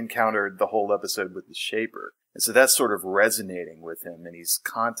just encountered the whole episode with the Shaper. And so that's sort of resonating with him, and he's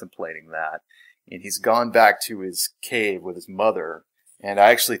contemplating that. And he's gone back to his cave with his mother. And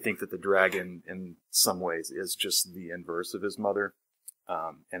I actually think that the dragon, in some ways, is just the inverse of his mother.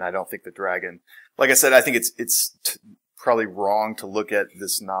 And I don't think the dragon, like I said, I think it's probably wrong to look at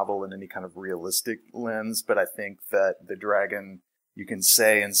this novel in any kind of realistic lens, but I think that the dragon, you can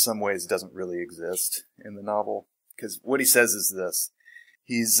say in some ways, doesn't really exist in the novel. Because what he says is this: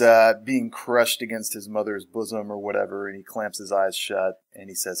 he's being crushed against his mother's bosom or whatever, and he clamps his eyes shut, and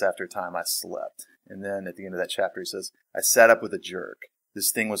he says, after a time, I slept. And then at the end of that chapter, he says, I sat up with a jerk.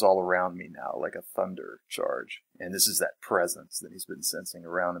 This thing was all around me now, like a thunder charge. And this is that presence that he's been sensing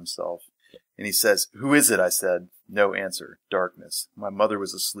around himself. And he says, who is it? I said. No answer. Darkness. My mother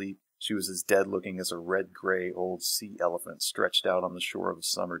was asleep. She was as dead-looking as a red-gray old sea elephant stretched out on the shore of a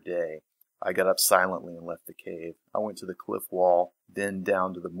summer day. I got up silently and left the cave. I went to the cliff wall, then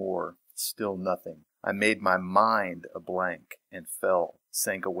down to the moor. Still nothing. I made my mind a blank and fell,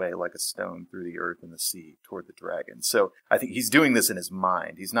 sank away like a stone through the earth and the sea toward the dragon. So I think he's doing this in his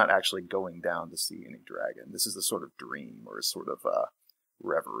mind. He's not actually going down to see any dragon. This is a sort of dream or a sort of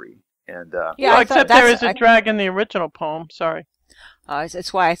reverie. And yeah, well, except there is a dragon in the original poem. Sorry.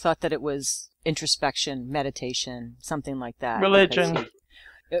 It's why I thought that it was introspection, meditation, something like that. Religion.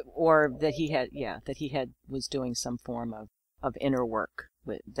 Or that he was doing some form of inner work.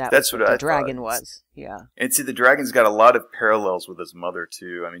 That's what the dragon was. Yeah. And see, the dragon's got a lot of parallels with his mother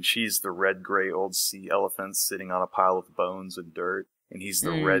too. I mean, she's the red-gray old sea elephant sitting on a pile of bones and dirt, and he's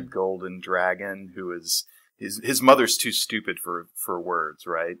the red golden dragon who is his mother's too stupid for words,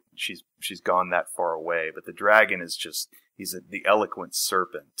 right? She's gone that far away, but the dragon is just the eloquent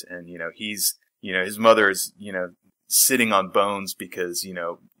serpent, and his mother is sitting on bones because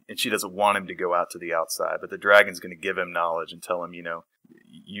and she doesn't want him to go out to the outside, but the dragon's going to give him knowledge and tell him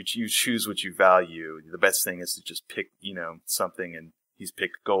you choose what you value. The best thing is to just pick something, and he's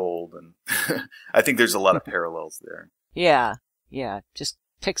picked gold, and I think there's a lot of parallels there. Yeah, just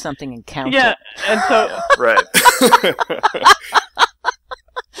pick something and count it. Yeah, and so right.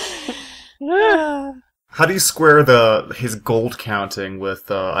 How do you square his gold counting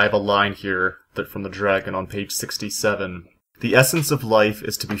with, I have a line here from the dragon on page 67. The essence of life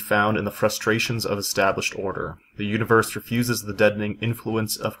is to be found in the frustrations of established order. The universe refuses the deadening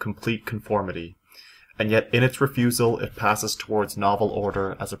influence of complete conformity, and yet in its refusal it passes towards novel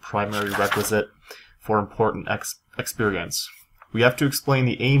order as a primary requisite for important experience. We have to explain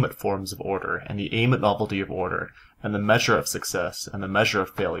the aim at forms of order, and the aim at novelty of order, and the measure of success, and the measure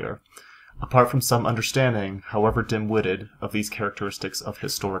of failure, apart from some understanding, however dim-witted, of these characteristics of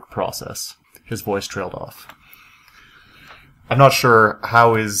historic process. His voice trailed off. I'm not sure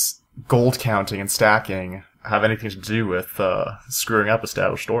how his gold counting and stacking have anything to do with screwing up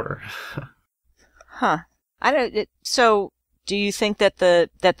established order. Huh. I don't. So, do you think that the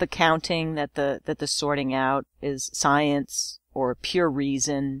counting, that the sorting out is science or pure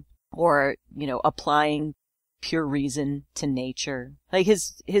reason, or applying pure reason to nature? Like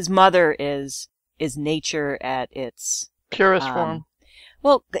his mother is nature at its purest form.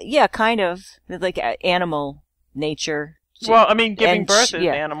 Well, yeah, kind of like animal nature. Well, I mean, giving birth is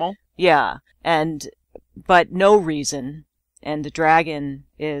animal. Yeah, but no reason, and the dragon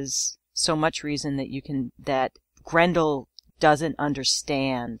is so much reason that Grendel doesn't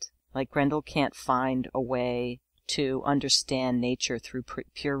understand. Like Grendel can't find a way to understand nature through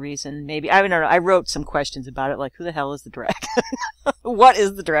pure reason. Maybe, I don't know. I wrote some questions about it, like who the hell is the dragon? What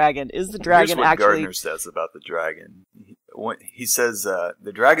is the dragon? Is the dragon Here's what actually? Gardner says about the dragon. He says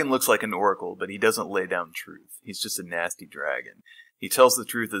the dragon looks like an oracle, but he doesn't lay down truth. He's just a nasty dragon. He tells the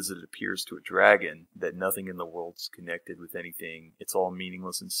truth as it appears to a dragon, that nothing in the world's connected with anything. It's all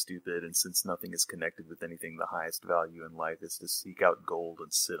meaningless and stupid, and since nothing is connected with anything, the highest value in life is to seek out gold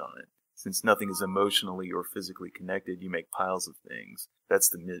and sit on it. Since nothing is emotionally or physically connected, you make piles of things. That's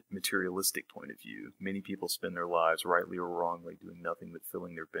the materialistic point of view. Many people spend their lives, rightly or wrongly, doing nothing but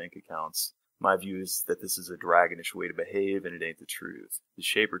filling their bank accounts. My view is that this is a dragonish way to behave, and it ain't the truth. The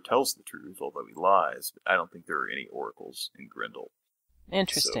Shaper tells the truth, although he lies, but I don't think there are any oracles in Grendel.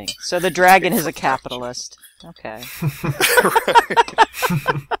 Interesting. So the dragon is a capitalist. Okay.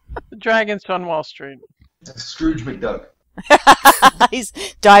 The dragon's on Wall Street. Scrooge McDuck. He's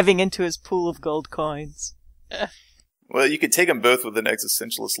diving into his pool of gold coins. Well, you could take them both with an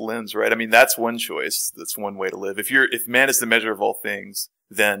existentialist lens, right? I mean, that's one choice. That's one way to live. If man is the measure of all things,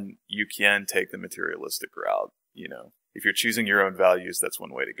 then you can take the materialistic route. You know, if you're choosing your own values, that's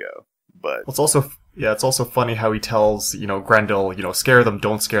one way to go. But it's also funny how he tells, Grendel, scare them,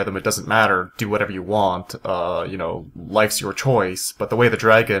 don't scare them, it doesn't matter, do whatever you want, life's your choice. But the way the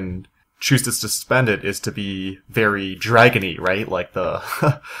dragon chooses to spend it is to be very dragony, right? Like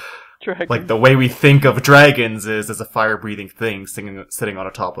like the way we think of dragons is as a fire-breathing thing sitting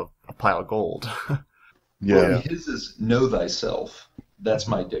on top of a pile of gold. Yeah. Well, his is know thyself. That's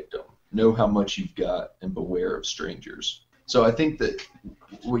my dictum. Know how much you've got and beware of strangers. So I think that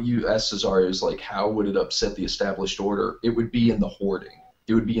what you asked, Cesario, is like, how would it upset the established order? It would be in the hoarding.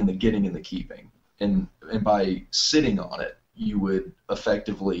 It would be in the getting and the keeping. And by sitting on it, you would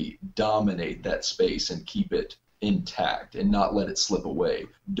effectively dominate that space and keep it intact and not let it slip away.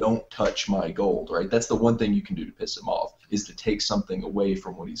 Don't touch my gold, right? That's the one thing you can do to piss him off, is to take something away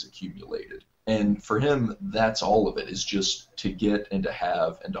from what he's accumulated. And for him, that's all of it, is just to get and to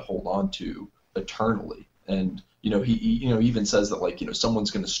have and to hold on to eternally. And he even says that, like,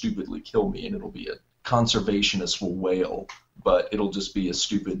 someone's going to stupidly kill me, and it'll be a conservationist will wail, but it'll just be a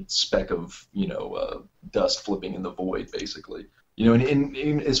stupid speck of dust flipping in the void, basically.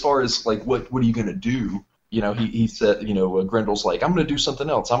 And as far as like what are you going to do? He said, Grendel's like, I'm going to do something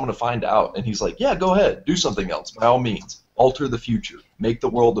else. I'm going to find out. And he's like, yeah, go ahead. Do something else. By all means. Alter the future. Make the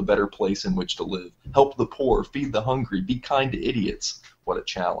world a better place in which to live. Help the poor. Feed the hungry. Be kind to idiots. What a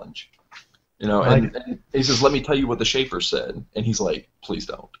challenge. And he says, let me tell you what the Shaper said. And he's like, please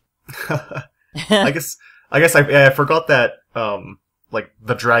don't. I guess I forgot that,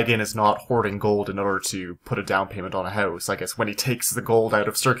 the dragon is not hoarding gold in order to put a down payment on a house. I guess when he takes the gold out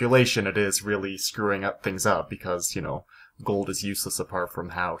of circulation, it is really screwing things up because, gold is useless apart from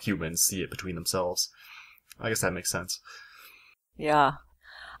how humans see it between themselves. I guess that makes sense. Yeah.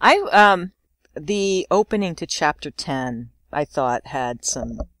 The opening to chapter 10, I thought had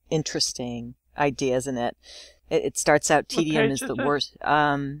some interesting ideas in it. It starts out, tedium is the worst.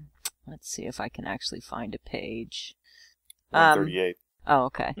 Let's see if I can actually find a page. 138. Oh,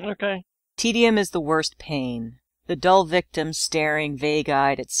 okay. Okay. Tedium is the worst pain. The dull victim staring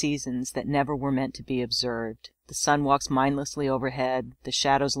vague-eyed at seasons that never were meant to be observed. The sun walks mindlessly overhead. The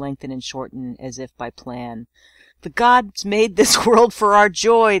shadows lengthen and shorten as if by plan. The gods made this world for our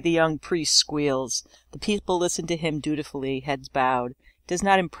joy, the young priest squeals. The people listen to him dutifully, heads bowed. It does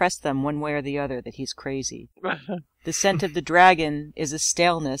not impress them one way or the other that he's crazy. The scent of the dragon is a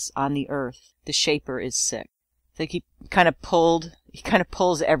staleness on the earth. The Shaper is sick. Like he kind of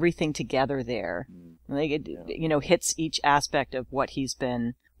pulls everything together there. Like it, hits each aspect of what he's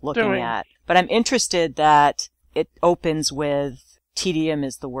been looking at. But I'm interested that it opens with tedium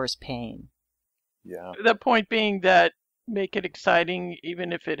is the worst pain. Yeah. The point being that make it exciting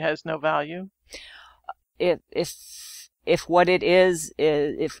even if it has no value. If what it is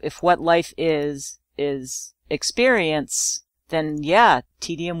if what life is experience, then yeah,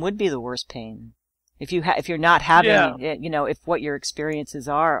 tedium would be the worst pain. If you're not having, if what your experiences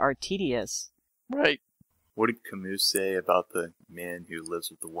are tedious. Right. What did Camus say about the man who lives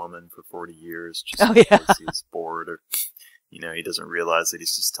with the woman for 40 years just because he's bored, or, he doesn't realize that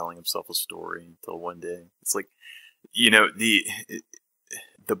he's just telling himself a story until one day. It's like,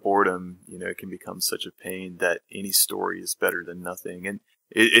 the boredom, can become such a pain that any story is better than nothing. And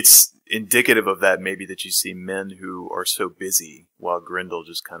it's indicative of that, maybe, that you see men who are so busy, while Grendel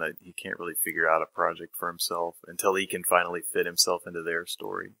just he can't really figure out a project for himself until he can finally fit himself into their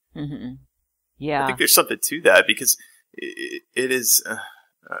story. Mm-hmm. Yeah. I think there's something to that, because it is,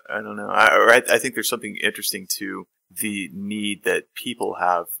 I don't know, I think there's something interesting to the need that people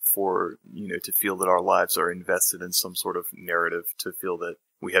have for, to feel that our lives are invested in some sort of narrative, to feel that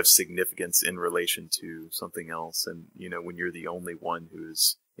we have significance in relation to something else. And, when you're the only one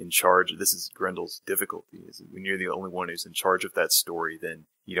who's in charge. This is Grendel's difficulty, is when you're the only one who's in charge of that story, then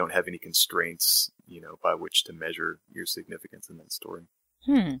you don't have any constraints, by which to measure your significance in that story.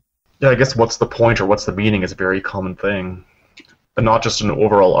 Yeah, I guess what's the point or what's the meaning is a very common thing. And not just an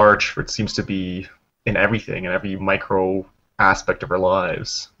overall arch, it seems to be in everything, in every micro aspect of our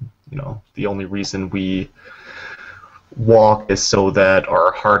lives. The only reason we walk is so that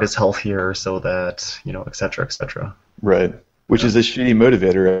our heart is healthier, so that, et cetera, et cetera. Right. Which is a shitty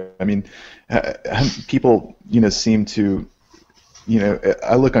motivator. I mean, people, seem to,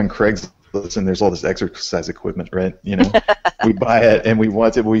 I look on Craigslist and there's all this exercise equipment, right? We buy it and we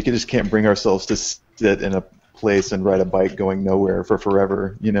want it, but we just can't bring ourselves to sit in a place and ride a bike going nowhere for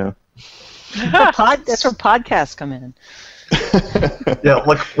forever, That's where podcasts come in. Yeah,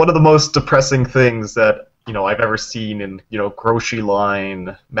 like one of the most depressing things that I've ever seen in grocery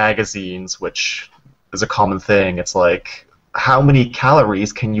line magazines, which is a common thing. It's like, how many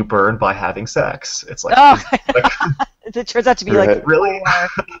calories can you burn by having sex? It's like, it turns out to be right. like really,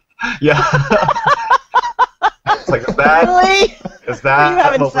 yeah. It's like, is that really? Is that When you're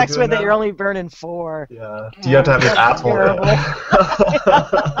having what we're sex doing with it, now? you're only burning 4. Yeah. Do you have to have your That's asshole? terrible.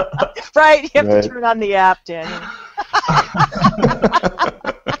 Right, you have Right. to turn on the app, Daniel.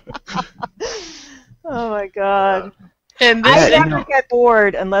 Oh my God. And I this, never get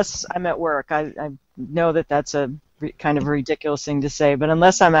bored unless I'm at work. I know that that's a kind of a ridiculous thing to say, but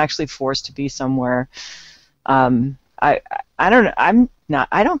unless I'm actually forced to be somewhere, I don't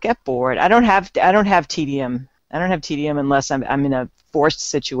get bored. I don't have tedium. I don't have tedium unless I'm in a forced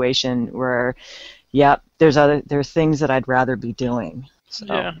situation where, there's things that I'd rather be doing. So.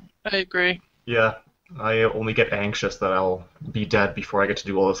 yeah, I agree. Yeah. I only get anxious that I'll be dead before I get to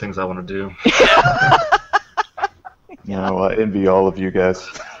do all the things I want to do. No, I envy all of you guys.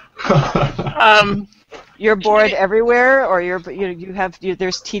 You're bored everywhere, or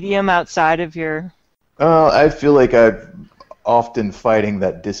there's tedium outside of your. I feel like I'm often fighting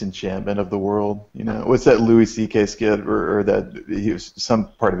that disenchantment of the world. What's that Louis C.K. skit or that he was some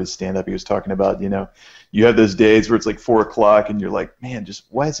part of his stand-up he was talking about? You have those days where it's like 4 o'clock and you're like, man, just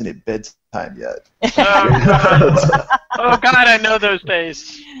why isn't it bedtime yet? Oh God, I know those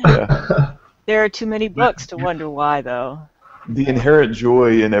days. Yeah. There are too many books to wonder why, though. The inherent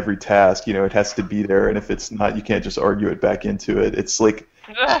joy in every task, it has to be there, and if it's not, you can't just argue it back into it. It's like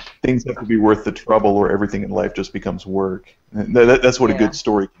things have to be worth the trouble, or everything in life just becomes work. And that's what a good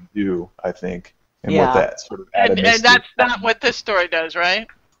story can do, I think, and what that sort of and that's not what this story does, right?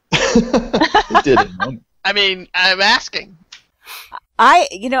 It did. I mean, I'm asking.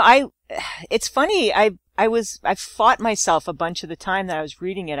 It's funny. I fought myself a bunch of the time that I was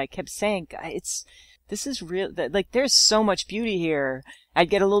reading it. I kept saying, this is real. Like, there's so much beauty here. I'd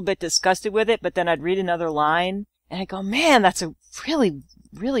get a little bit disgusted with it, but then I'd read another line and I go, man, that's a really,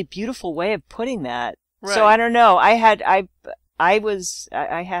 really beautiful way of putting that. Right. So I don't know. I had ambiguous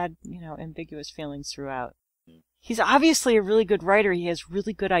feelings throughout. He's obviously a really good writer. He has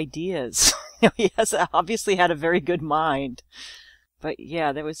really good ideas. He has obviously had a very good mind. But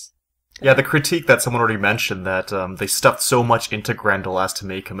yeah, there was. Yeah, the critique that someone already mentioned, that they stuffed so much into Grendel as to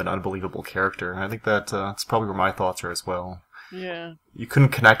make him an unbelievable character. And I think that's probably where my thoughts are as well. Yeah. You couldn't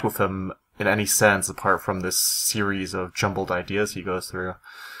connect with him in any sense apart from this series of jumbled ideas he goes through.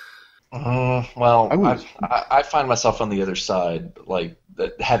 Well, I find myself on the other side, like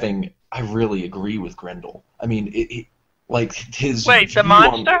I really agree with Grendel. I mean, like his. Wait, the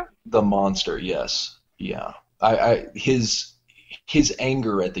monster? The monster, yes, yeah. His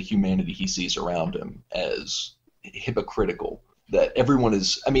anger at the humanity he sees around him as hypocritical. That everyone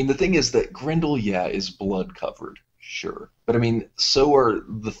is. I mean, the thing is that Grendel, is blood covered, sure, but I mean, so are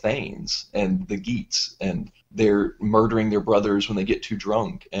the Thanes and the Geats, and they're murdering their brothers when they get too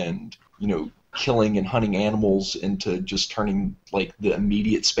drunk, and killing and hunting animals into just turning like the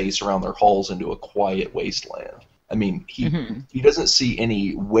immediate space around their halls into a quiet wasteland. I mean, he doesn't see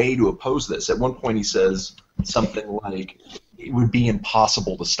any way to oppose this. At one point he says something like, it would be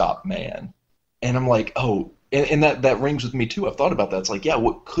impossible to stop man. And I'm like, oh, and that rings with me too. I've thought about that. It's like, yeah,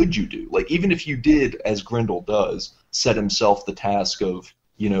 what could you do? Like, even if you did, as Grendel does, set himself the task of,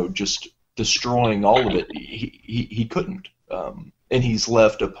 just destroying all of it, he couldn't. And he's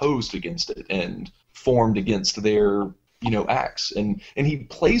left opposed against it and formed against their, acts. And he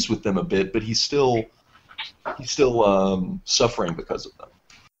plays with them a bit, but he's still suffering because of them.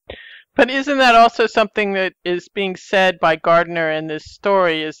 But isn't that also something that is being said by Gardner in this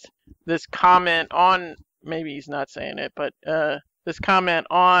story, is this comment on, maybe he's not saying it, but this comment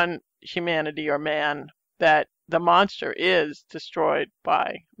on humanity or man, that the monster is destroyed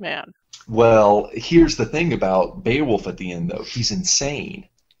by man? Well, here's the thing about Beowulf at the end, though. He's insane.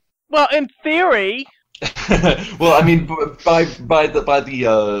 Well, in theory. Well, I mean, by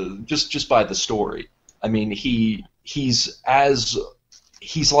the just by the story. I mean, he's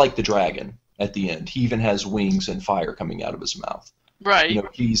like the dragon at the end. He even has wings and fire coming out of his mouth. Right. You know,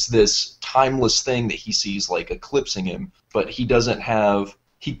 he's this timeless thing that he sees like eclipsing him, but he doesn't have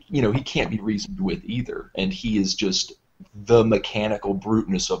he can't be reasoned with either, and he is just the mechanical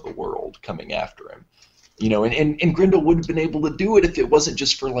bruteness of the world coming after him. You know, and Grendel would have been able to do it if it wasn't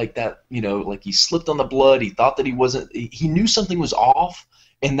just for like that, you know, like he slipped on the blood, he thought that he knew something was off,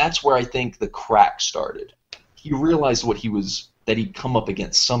 and that's where I think the crack started. He realized that he'd come up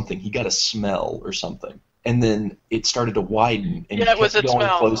against something, he got a smell or something, and then it started to widen, and he kept going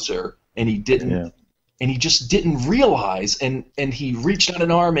smell. closer, and he didn't, and he just didn't realize, and he reached out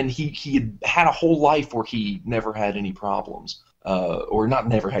an arm, and he had a whole life where he never had any problems. Or not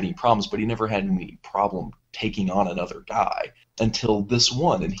never had any problems, but he never had any problem taking on another guy until this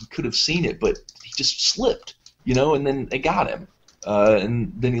one, and he could have seen it, but he just slipped, you know, and then they got him,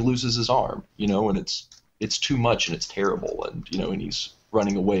 and then he loses his arm, you know, and it's too much and it's terrible, and you know, and he's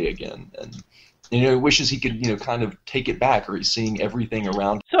running away again, and you know, he wishes he could, you know, kind of take it back, or he's seeing everything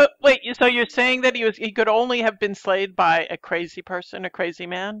around. So wait, so you're saying that he could only have been slayed by a crazy person, a crazy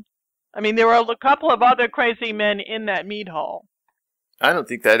man? I mean, there were a couple of other crazy men in that mead hall. I don't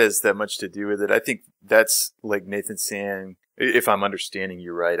think that has that much to do with it. I think that's like Nathan saying, if I'm understanding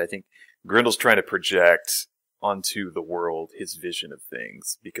you right, I think Grendel's trying to project onto the world his vision of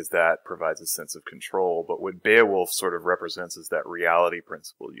things, because that provides a sense of control. But what Beowulf sort of represents is that reality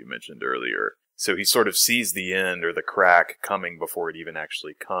principle you mentioned earlier. So he sort of sees the end or the crack coming before it even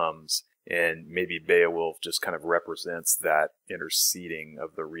actually comes. And maybe Beowulf just kind of represents that interceding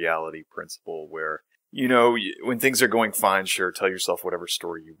of the reality principle where, you know, when things are going fine, sure, tell yourself whatever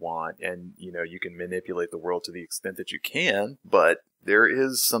story you want, and, you know, you can manipulate the world to the extent that you can, but there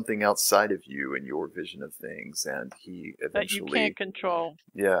is something outside of you and your vision of things, and he eventually... That you can't control.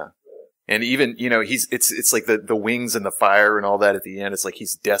 Yeah. And even, you know, it's like the wings and the fire and all that at the end, it's like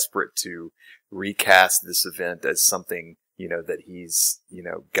he's desperate to recast this event as something, you know, that he's, you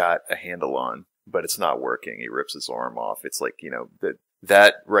know, got a handle on, but it's not working. He rips his arm off. It's like, you know,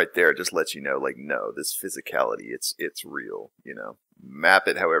 that right there just lets you know, like, no, this physicality, it's real, you know. Map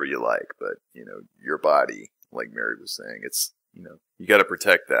it however you like, but, you know, your body, like Mary was saying, it's, you know, you got to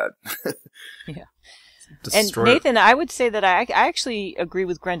protect that. Yeah. Destroy and Nathan, I would say that I actually agree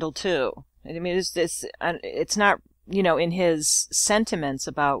with Grendel too. I mean, it's not, you know, in his sentiments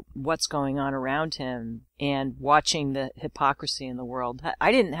about what's going on around him and watching the hypocrisy in the world.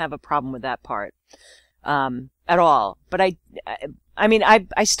 I didn't have a problem with that part. At all. But I mean,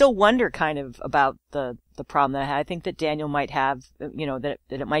 I still wonder kind of about the problem that I had. I think that Daniel might have, you know, that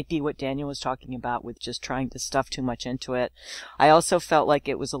it might be what Daniel was talking about with just trying to stuff too much into it. I also felt like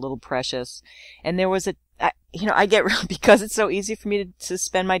it was a little precious. And there was I get really, because it's so easy for me to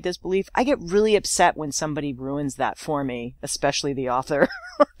suspend my disbelief, I get really upset when somebody ruins that for me, especially the author.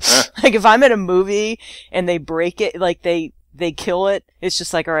 Like if I'm at a movie and they break it, like they kill it, it's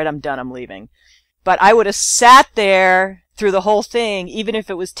just like, all right, I'm done, I'm leaving. But I would have sat there through the whole thing, even if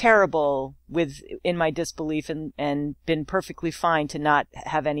it was terrible, in my disbelief, and been perfectly fine to not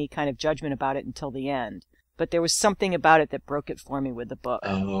have any kind of judgment about it until the end. But there was something about it that broke it for me with the book.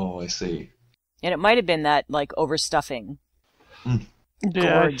 Oh, I see. And it might have been that, like, overstuffing.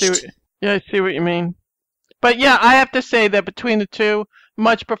 Yeah, I see what you mean. But yeah, I have to say that between the two,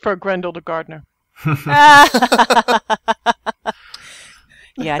 much prefer Grendel to Gardner.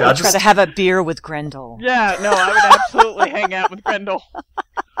 Yeah, I'd try to have a beer with Grendel. Yeah, no, I would absolutely hang out with Grendel.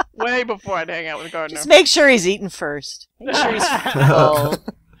 Way before I'd hang out with Gardner. Just make sure he's eating first. Make sure he's full.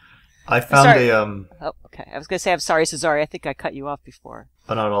 I found Oh, okay. I was going to say, I'm sorry, Cesare. I think I cut you off before.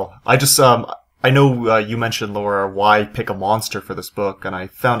 But not at all. I just, I know you mentioned, Laura, why pick a monster for this book, and I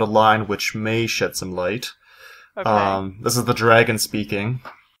found a line which may shed some light. Okay. This is the dragon speaking.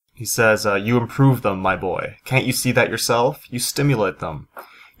 He says, you improve them, my boy. Can't you see that yourself? You stimulate them.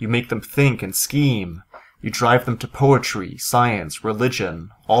 You make them think and scheme. You drive them to poetry, science,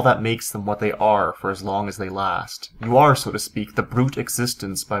 religion, all that makes them what they are for as long as they last. You are, so to speak, the brute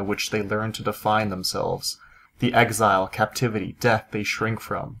existence by which they learn to define themselves. The exile, captivity, death they shrink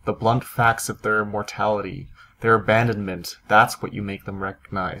from, the blunt facts of their immortality, their abandonment, that's what you make them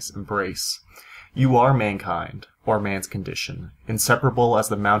recognize, embrace. You are mankind, or man's condition, inseparable as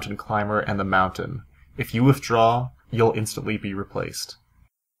the mountain climber and the mountain. If you withdraw, you'll instantly be replaced.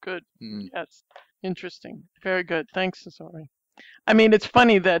 Good. Yes. Interesting. Very good. Thanks, Cesare. I mean, it's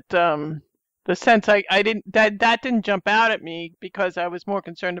funny that the sense I didn't that didn't jump out at me because I was more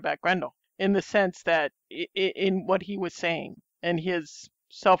concerned about Grendel in the sense that in what he was saying and his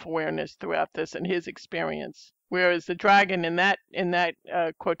self-awareness throughout this and his experience. Whereas the dragon in that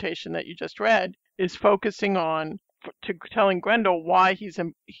quotation that you just read is focusing on telling Grendel why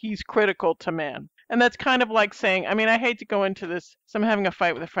he's critical to man. And that's kind of like saying, I mean, I hate to go into this, so I'm having a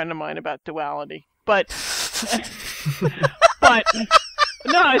fight with a friend of mine about duality, but but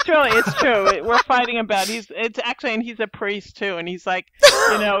no, it's true. We're fighting about and he's a priest too, and he's like,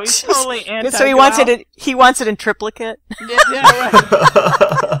 he's totally anti. So he wants it in triplicate. Yeah,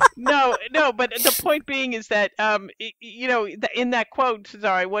 right. No, but the point being is that in that quote,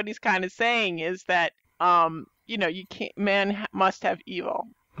 sorry, what he's kind of saying is that you can't. Man must have evil.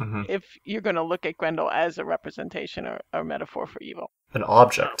 Mm-hmm. If you're going to look at Grendel as a representation or metaphor for evil, an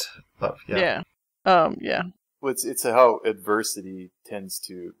object. Yeah. Yeah. Well, it's how adversity tends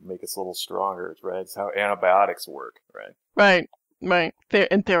to make us a little stronger, right? It's how antibiotics work, right? Right.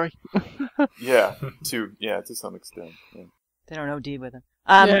 In theory. Yeah, to some extent. Yeah. They don't OD with it.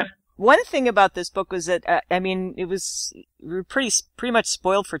 Yeah. One thing about this book was that we were pretty much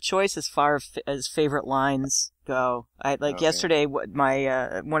spoiled for choice as far as favorite lines go. Yesterday,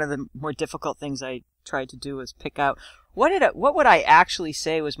 one of the more difficult things I tried to do was pick out what would I actually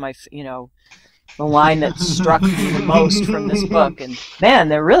say was my the line that struck me the most from this book, and man,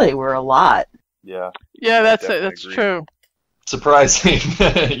 there really were a lot. Yeah. Yeah, that's true. Surprising,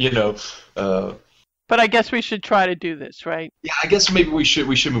 But I guess we should try to do this, right? Yeah, I guess maybe we should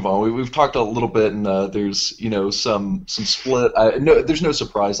move on. We've talked a little bit, and there's some split. There's no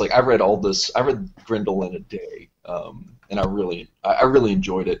surprise. Like I read Grendel in a day, and I really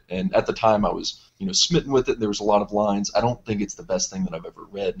enjoyed it. And at the time, I was smitten with it. There was a lot of lines. I don't think it's the best thing that I've ever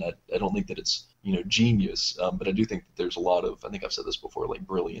read, and I don't think that it's genius. But I do think that there's a lot of, I think I've said this before, like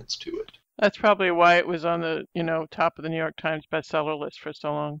brilliance to it. That's probably why it was on the top of the New York Times bestseller list for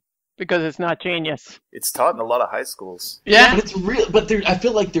so long. Because it's not genius. It's taught in a lot of high schools. Yeah, but it's real. But I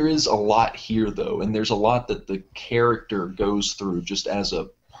feel like there is a lot here, though, and there's a lot that the character goes through just as a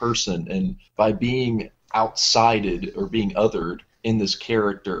person, and by being outsided or being othered in this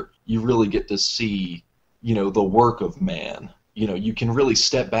character, you really get to see, the work of man. You can really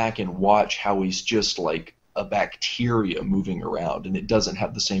step back and watch how he's just like a bacteria moving around, and it doesn't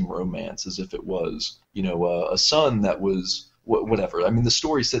have the same romance as if it was, a son that was. Whatever. I mean, the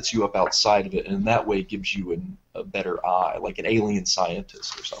story sets you up outside of it, and in that way gives you a better eye, like an alien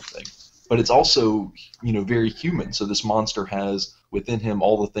scientist or something. But it's also, very human. So this monster has within him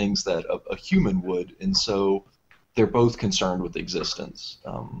all the things that a human would, and so they're both concerned with existence.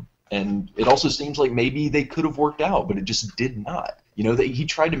 And it also seems like maybe they could have worked out, but it just did not. He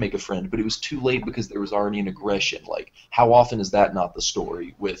tried to make a friend, but it was too late because there was already an aggression. Like, how often is that not the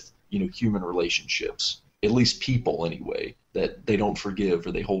story with, human relationships? At least people, anyway, that they don't forgive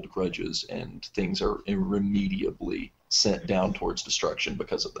or they hold grudges, and things are irremediably sent down towards destruction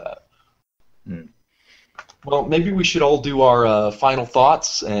because of that. Well, maybe we should all do our final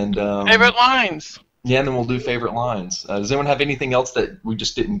thoughts and favorite lines. Yeah, and then we'll do favorite lines. Does anyone have anything else that we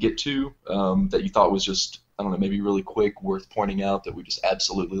just didn't get to that you thought was just, I don't know, maybe really quick, worth pointing out that we just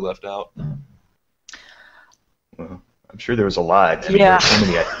absolutely left out? Well, I'm sure there was a lot. Yeah. There were so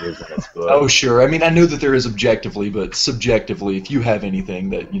many ideas in this book. Oh, sure. I mean, I know that there is objectively, but subjectively, if you have anything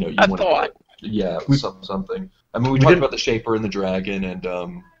that you want to, yeah, something. I mean, we talked about the Shaper and the Dragon,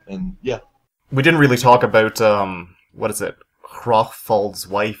 and yeah. We didn't really talk about what is it, Hrothald's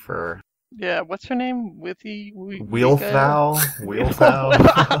wife, or yeah, what's her name? Wealhtheow.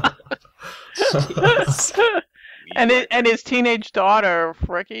 And his teenage daughter,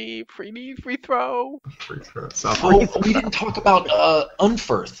 Free Throw. Oh, we didn't talk about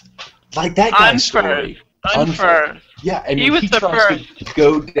Unferth. Like that guy's story. Unferth. Yeah, I mean, he tries to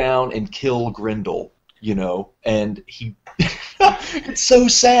go down and kill Grendel, and he... It's so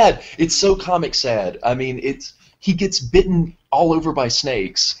sad. It's so comic sad. I mean, he gets bitten all over by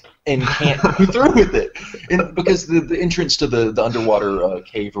snakes and can't go through with it, because the entrance to the underwater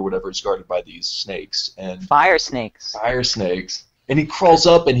cave or whatever is guarded by these snakes and fire snakes. And he crawls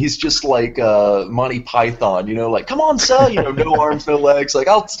up and he's just like Monty Python, like, come on, son, no arms, no legs, like,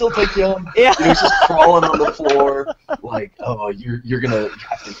 I'll still take you on. Yeah. He's just crawling on the floor, like, oh, you're gonna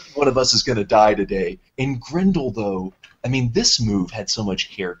have to, one of us is gonna die today. And Grendel, though, I mean, this move had so much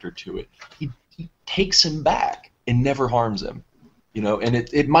character to it. He takes him back and never harms him. And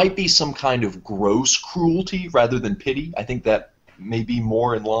it might be some kind of gross cruelty rather than pity. I think that may be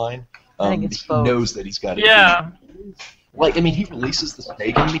more in line. I think it's he both. knows that he's got to. Yeah. Like, I mean, he releases the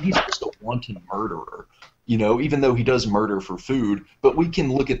snake. I mean, he's just a wanton murderer, even though he does murder for food. But we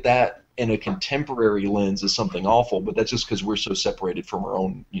can look at that in a contemporary lens as something awful, but that's just because we're so separated from our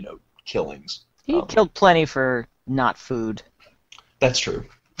own, killings. He killed plenty for not food. That's true.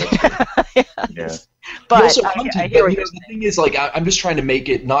 Yeah. But also I hear what you're the thing is, like, I'm just trying to make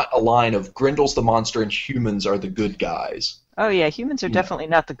it not a line of Grendel's the monster and humans are the good guys. Oh yeah, humans are definitely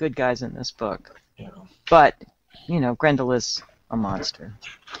not the good guys in this book. Yeah. But, Grendel is a monster.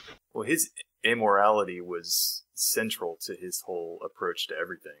 Well, his immorality was central to his whole approach to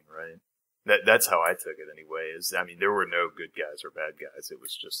everything, right? That's how I took it anyway. There were no good guys or bad guys. It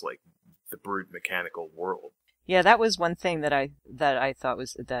was just like the brute mechanical world. Yeah, that was one thing that I thought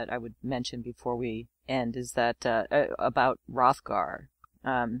was that I would mention before we end is that about Hrothgar.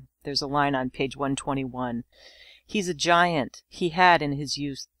 There's a line on page 121. He's a giant. He had in his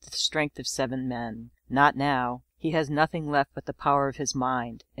youth the strength of 7 men. Not now. He has nothing left but the power of his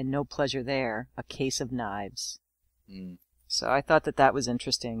mind, and no pleasure there, a case of knives. Mm. So I thought that was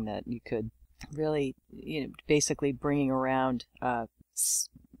interesting, that you could really, basically bringing around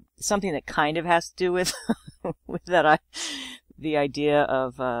something that kind of has to do with with the idea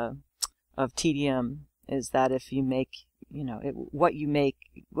of tedium is that if you make, what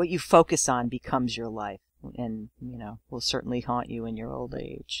you focus on becomes your life. And will certainly haunt you in your old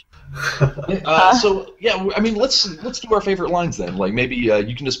age. So yeah, let's do our favorite lines then. Like maybe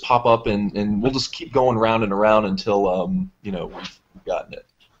you can just pop up and we'll just keep going round and around until we've gotten it.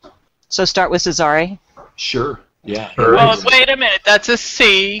 So start with Cesare. Sure. Yeah. Well, wait a minute. That's a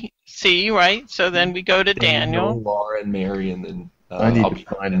C, right? So then we go to Daniel. Laura, and Mary, and then I need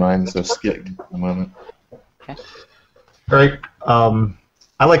to find mine. So skip a moment. Okay. All right.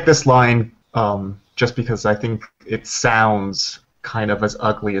 I like this line. Just because I think it sounds kind of as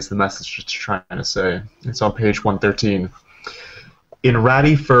ugly as the message it's trying to say. It's on page 113. In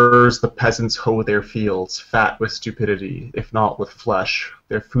ratty furs the peasants hoe their fields, fat with stupidity, if not with flesh.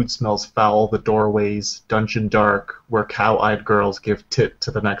 Their food smells foul, the doorways, dungeon dark, where cow-eyed girls give tit to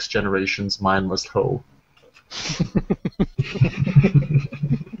the next generation's mindless hoe.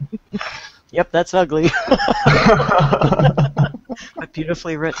 Yep, that's ugly. But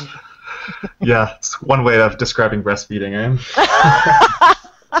beautifully written. Yeah, it's one way of describing breastfeeding, eh?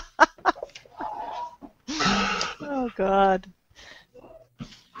 Oh, God.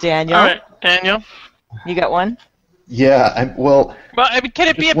 Daniel? All right, Daniel. You got one? Yeah, Well, can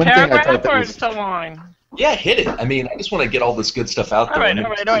it be a Just one thing I thought paragraph that or was- it's a line? Yeah, hit it. I just want to get all this good stuff out All there.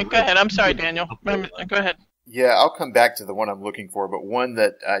 right. Go ahead. I'm sorry, Daniel. Go ahead. Yeah, I'll come back to the one I'm looking for, but one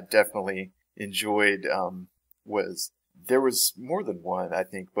that I definitely enjoyed there was more than one, I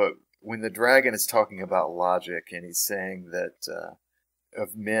think, but when the dragon is talking about logic and he's saying that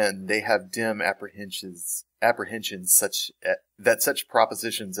of men, they have dim apprehensions that such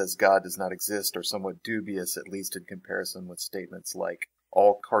propositions as God does not exist are somewhat dubious, at least in comparison with statements like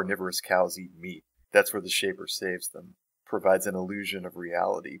all carnivorous cows eat meat. That's where the Shaper saves them, provides an illusion of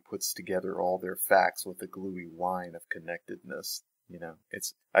reality, puts together all their facts with a gluey wine of connectedness.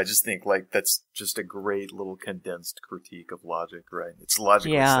 I just think that's just a great little condensed critique of logic, right? It's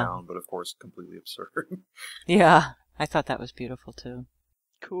logically sound, but of course completely absurd. Yeah, I thought that was beautiful too.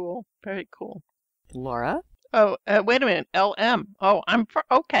 Cool. Very cool. Laura? Oh, wait a minute. LM. Oh,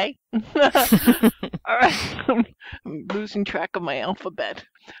 okay. All right. I'm losing track of my alphabet.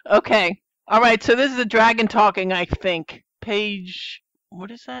 Okay. All right. So this is the dragon talking, I think. Page,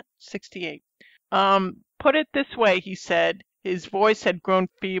 what is that? 68. Put it this way, he said. His voice had grown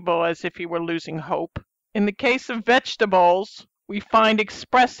feeble as if he were losing hope. In the case of vegetables, we find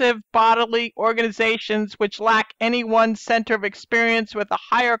expressive bodily organizations which lack any one center of experience with a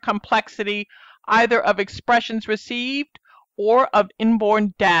higher complexity either of expressions received or of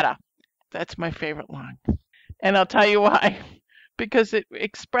inborn data. That's my favorite line. And I'll tell you why. Because it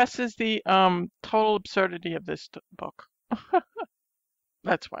expresses the total absurdity of this book.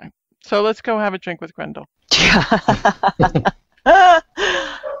 That's why. So let's go have a drink with Grendel.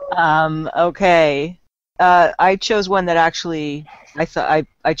 Okay. I chose one that actually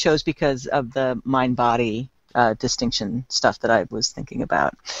I chose because of the mind-body distinction stuff that I was thinking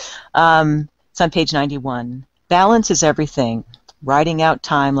about. It's on page 91. Balance is everything. Riding out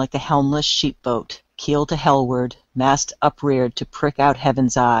time like a helmless sheepboat, keel to hellward, mast upreared to prick out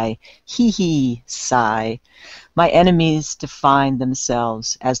heaven's eye. Hee, sigh. My enemies define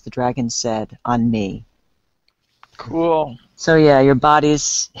themselves, as the dragon said, on me. Cool. So yeah, your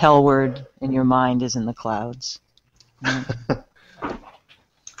body's hellward and your mind is in the clouds.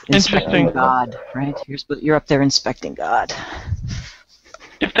 Inspecting God, right? You're up there inspecting God.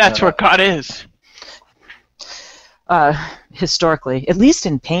 If that's where God is. Historically, at least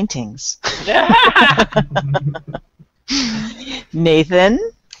in paintings. Nathan?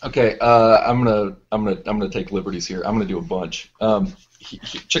 Okay, I'm gonna take liberties here. I'm gonna do a bunch.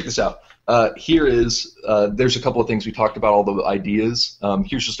 Check this out. Here is, there's a couple of things we talked about, all the ideas.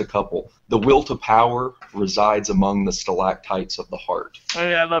 Here's just a couple. The will to power resides among the stalactites of the heart. Oh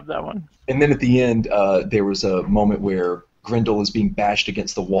yeah, I love that one. And then at the end, there was a moment where Grendel is being bashed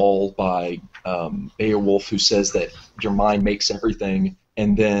against the wall by Beowulf, who says that your mind makes everything.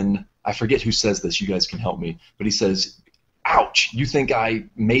 And then, I forget who says this, you guys can help me, but he says, ouch, you think I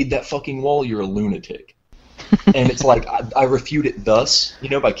made that fucking wall? You're a lunatic. And it's like, I refute it thus,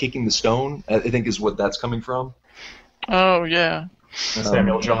 by kicking the stone, I think is what that's coming from. Oh, yeah.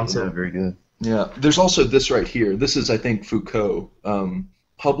 Samuel Johnson. Yeah, very good. Yeah. There's also this right here. This is, I think, Foucault.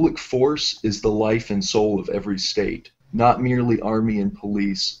 Public force is the life and soul of every state. Not merely army and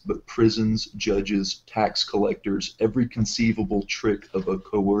police, but prisons, judges, tax collectors, every conceivable trick of a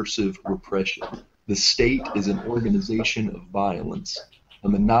coercive repression. The state is an organization of violence, a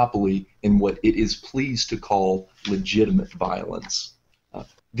monopoly in what it is pleased to call legitimate violence.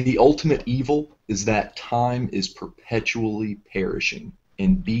 The ultimate evil is that time is perpetually perishing,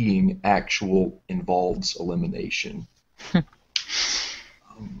 and being actual involves elimination.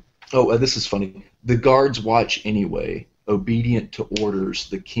 This is funny. The guards watch anyway. Obedient to orders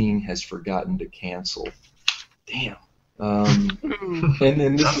the king has forgotten to cancel. Damn. And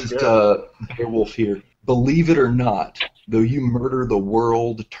then this is Beowulf here. Believe it or not, though you murder the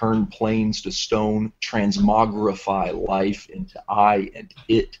world, turn plains to stone, transmogrify life into I and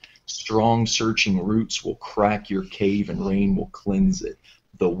it, strong searching roots will crack your cave and rain will cleanse it.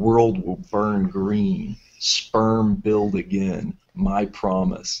 The world will burn green, sperm build again, my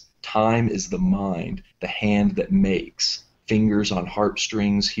promise. Time is the mind, the hand that makes. Fingers on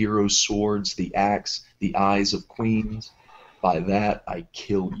harpstrings, heroes' swords, the axe, the eyes of queens. By that I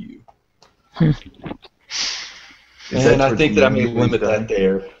kill you. And I think that I may limit that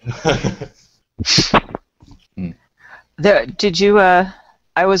there. Did you?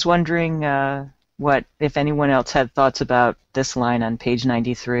 I was wondering what if anyone else had thoughts about this line on page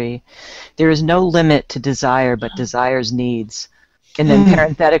 93. There is no limit to desire, but desire's needs. And then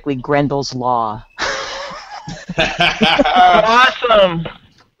parenthetically, Grendel's law. Awesome.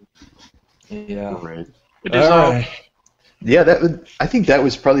 Yeah. Right. It is all right. Yeah, I think that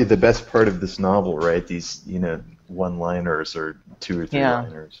was probably the best part of this novel, right? These, one-liners or two or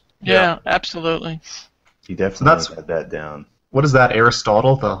three-liners. Yeah, absolutely. He definitely had that down. What is that,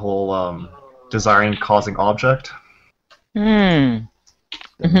 Aristotle? The whole desiring causing object? Oh,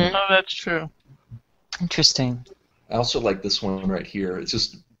 that's true. Interesting. I also like this one right here. It's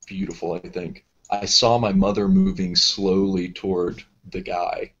just beautiful, I think. I saw my mother moving slowly toward the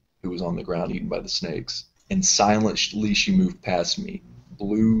guy who was on the ground eaten by the snakes, and silently she moved past me,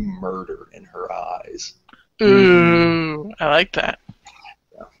 blue murder in her eyes. Ooh, I like that.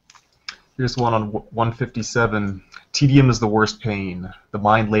 Yeah. Here's one on 157. Tedium is the worst pain. The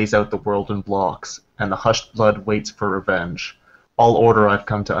mind lays out the world in blocks, and the hushed blood waits for revenge. All order I've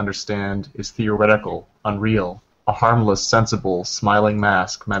come to understand is theoretical, unreal. A harmless, sensible, smiling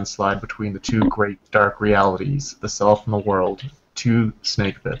mask men slide between the two great dark realities, the self and the world, two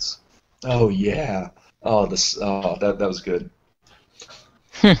snake bits. Oh yeah. Oh, that was good.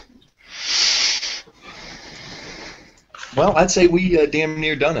 Well, I'd say we damn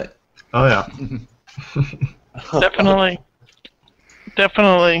near done it. Oh yeah. Definitely.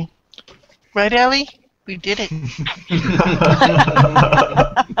 Definitely. Right, Ellie? We did it.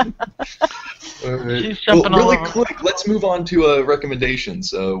 She's jumping really all over. quick, let's move on to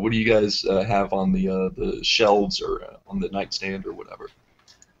recommendations. What do you guys have on the shelves or on the nightstand or whatever?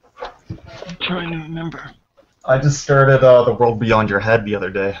 I'm trying to remember. I just started The World Beyond Your Head the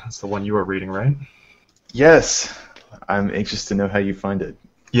other day. That's the one you were reading, right? Yes. I'm anxious to know how you find it.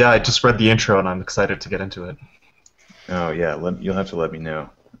 Yeah, I just read the intro and I'm excited to get into it. Oh, yeah. You'll have to let me know.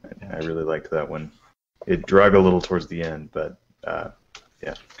 I really liked that one. It dragged a little towards the end, but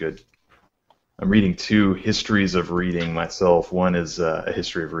yeah, good. I'm reading two histories of reading myself. One is A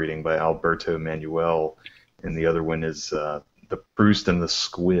History of Reading by Alberto Manuel, and the other one is The Proust and the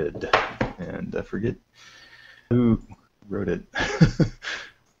Squid. And I forget who wrote it.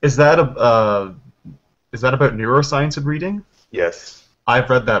 Is that about neuroscience and reading? Yes. I've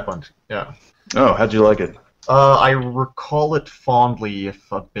read that one. Yeah. Oh, how'd you like it? I recall it fondly,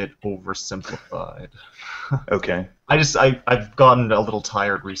 if a bit oversimplified. Okay. I've gotten a little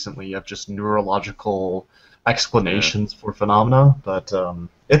tired recently of just neurological explanations for phenomena, but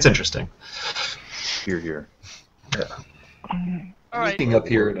it's interesting. Here. Yeah. All right. Looking up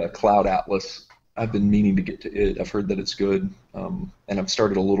here at Cloud Atlas, I've been meaning to get to it. I've heard that it's good, and I've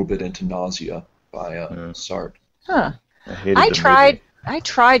started a little bit into Nausea by Sartre. Huh. I hated I the tried. movie. I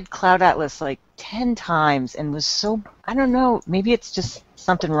tried Cloud Atlas like 10 times and was so, I don't know, maybe it's just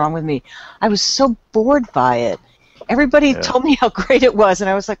something wrong with me. I was so bored by it. Everybody told me how great it was, and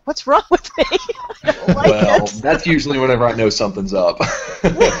I was like, what's wrong with me? I don't like Well, it. that's usually whenever I know something's up.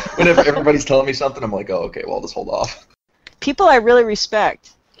 Whenever everybody's telling me something, I'm like, oh, okay, well, I'll just hold off. People I really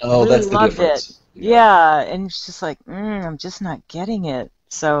respect. Oh, really that's the loved difference. It. Yeah, and it's just like, I'm just not getting it.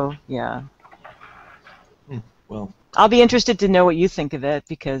 So, yeah. Well, I'll be interested to know what you think of it,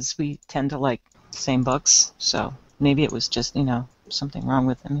 because we tend to like the same books. So maybe it was just, something wrong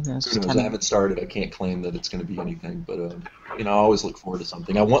with it. Maybe it was who just knows? I haven't started. I can't claim that it's going to be anything, but I always look forward to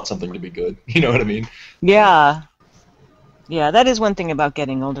something. I want something to be good. You know what I mean? Yeah. Yeah, that is one thing about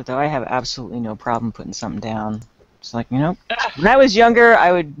getting older, though. I have absolutely no problem putting something down. It's like, when I was younger,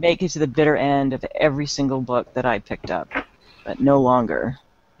 I would make it to the bitter end of every single book that I picked up. But no longer.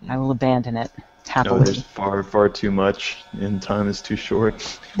 I will abandon it happily. No, there's far, far too much, and time is too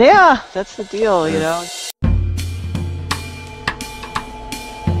short. Yeah, that's the deal,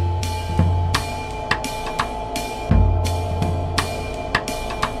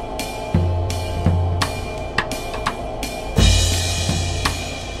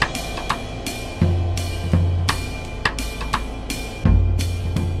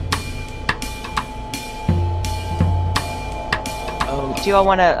 Do you all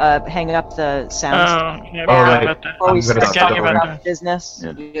want to hang up the sound? Yeah, All right. Before we I'm gonna start stop talking over. about business?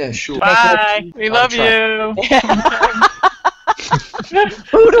 Yeah, sure. Bye. We love try. you.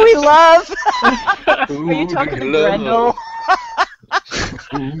 Who do we love? Who Are you do talking you to love? Grendel?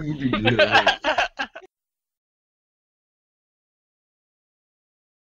 Who do you love?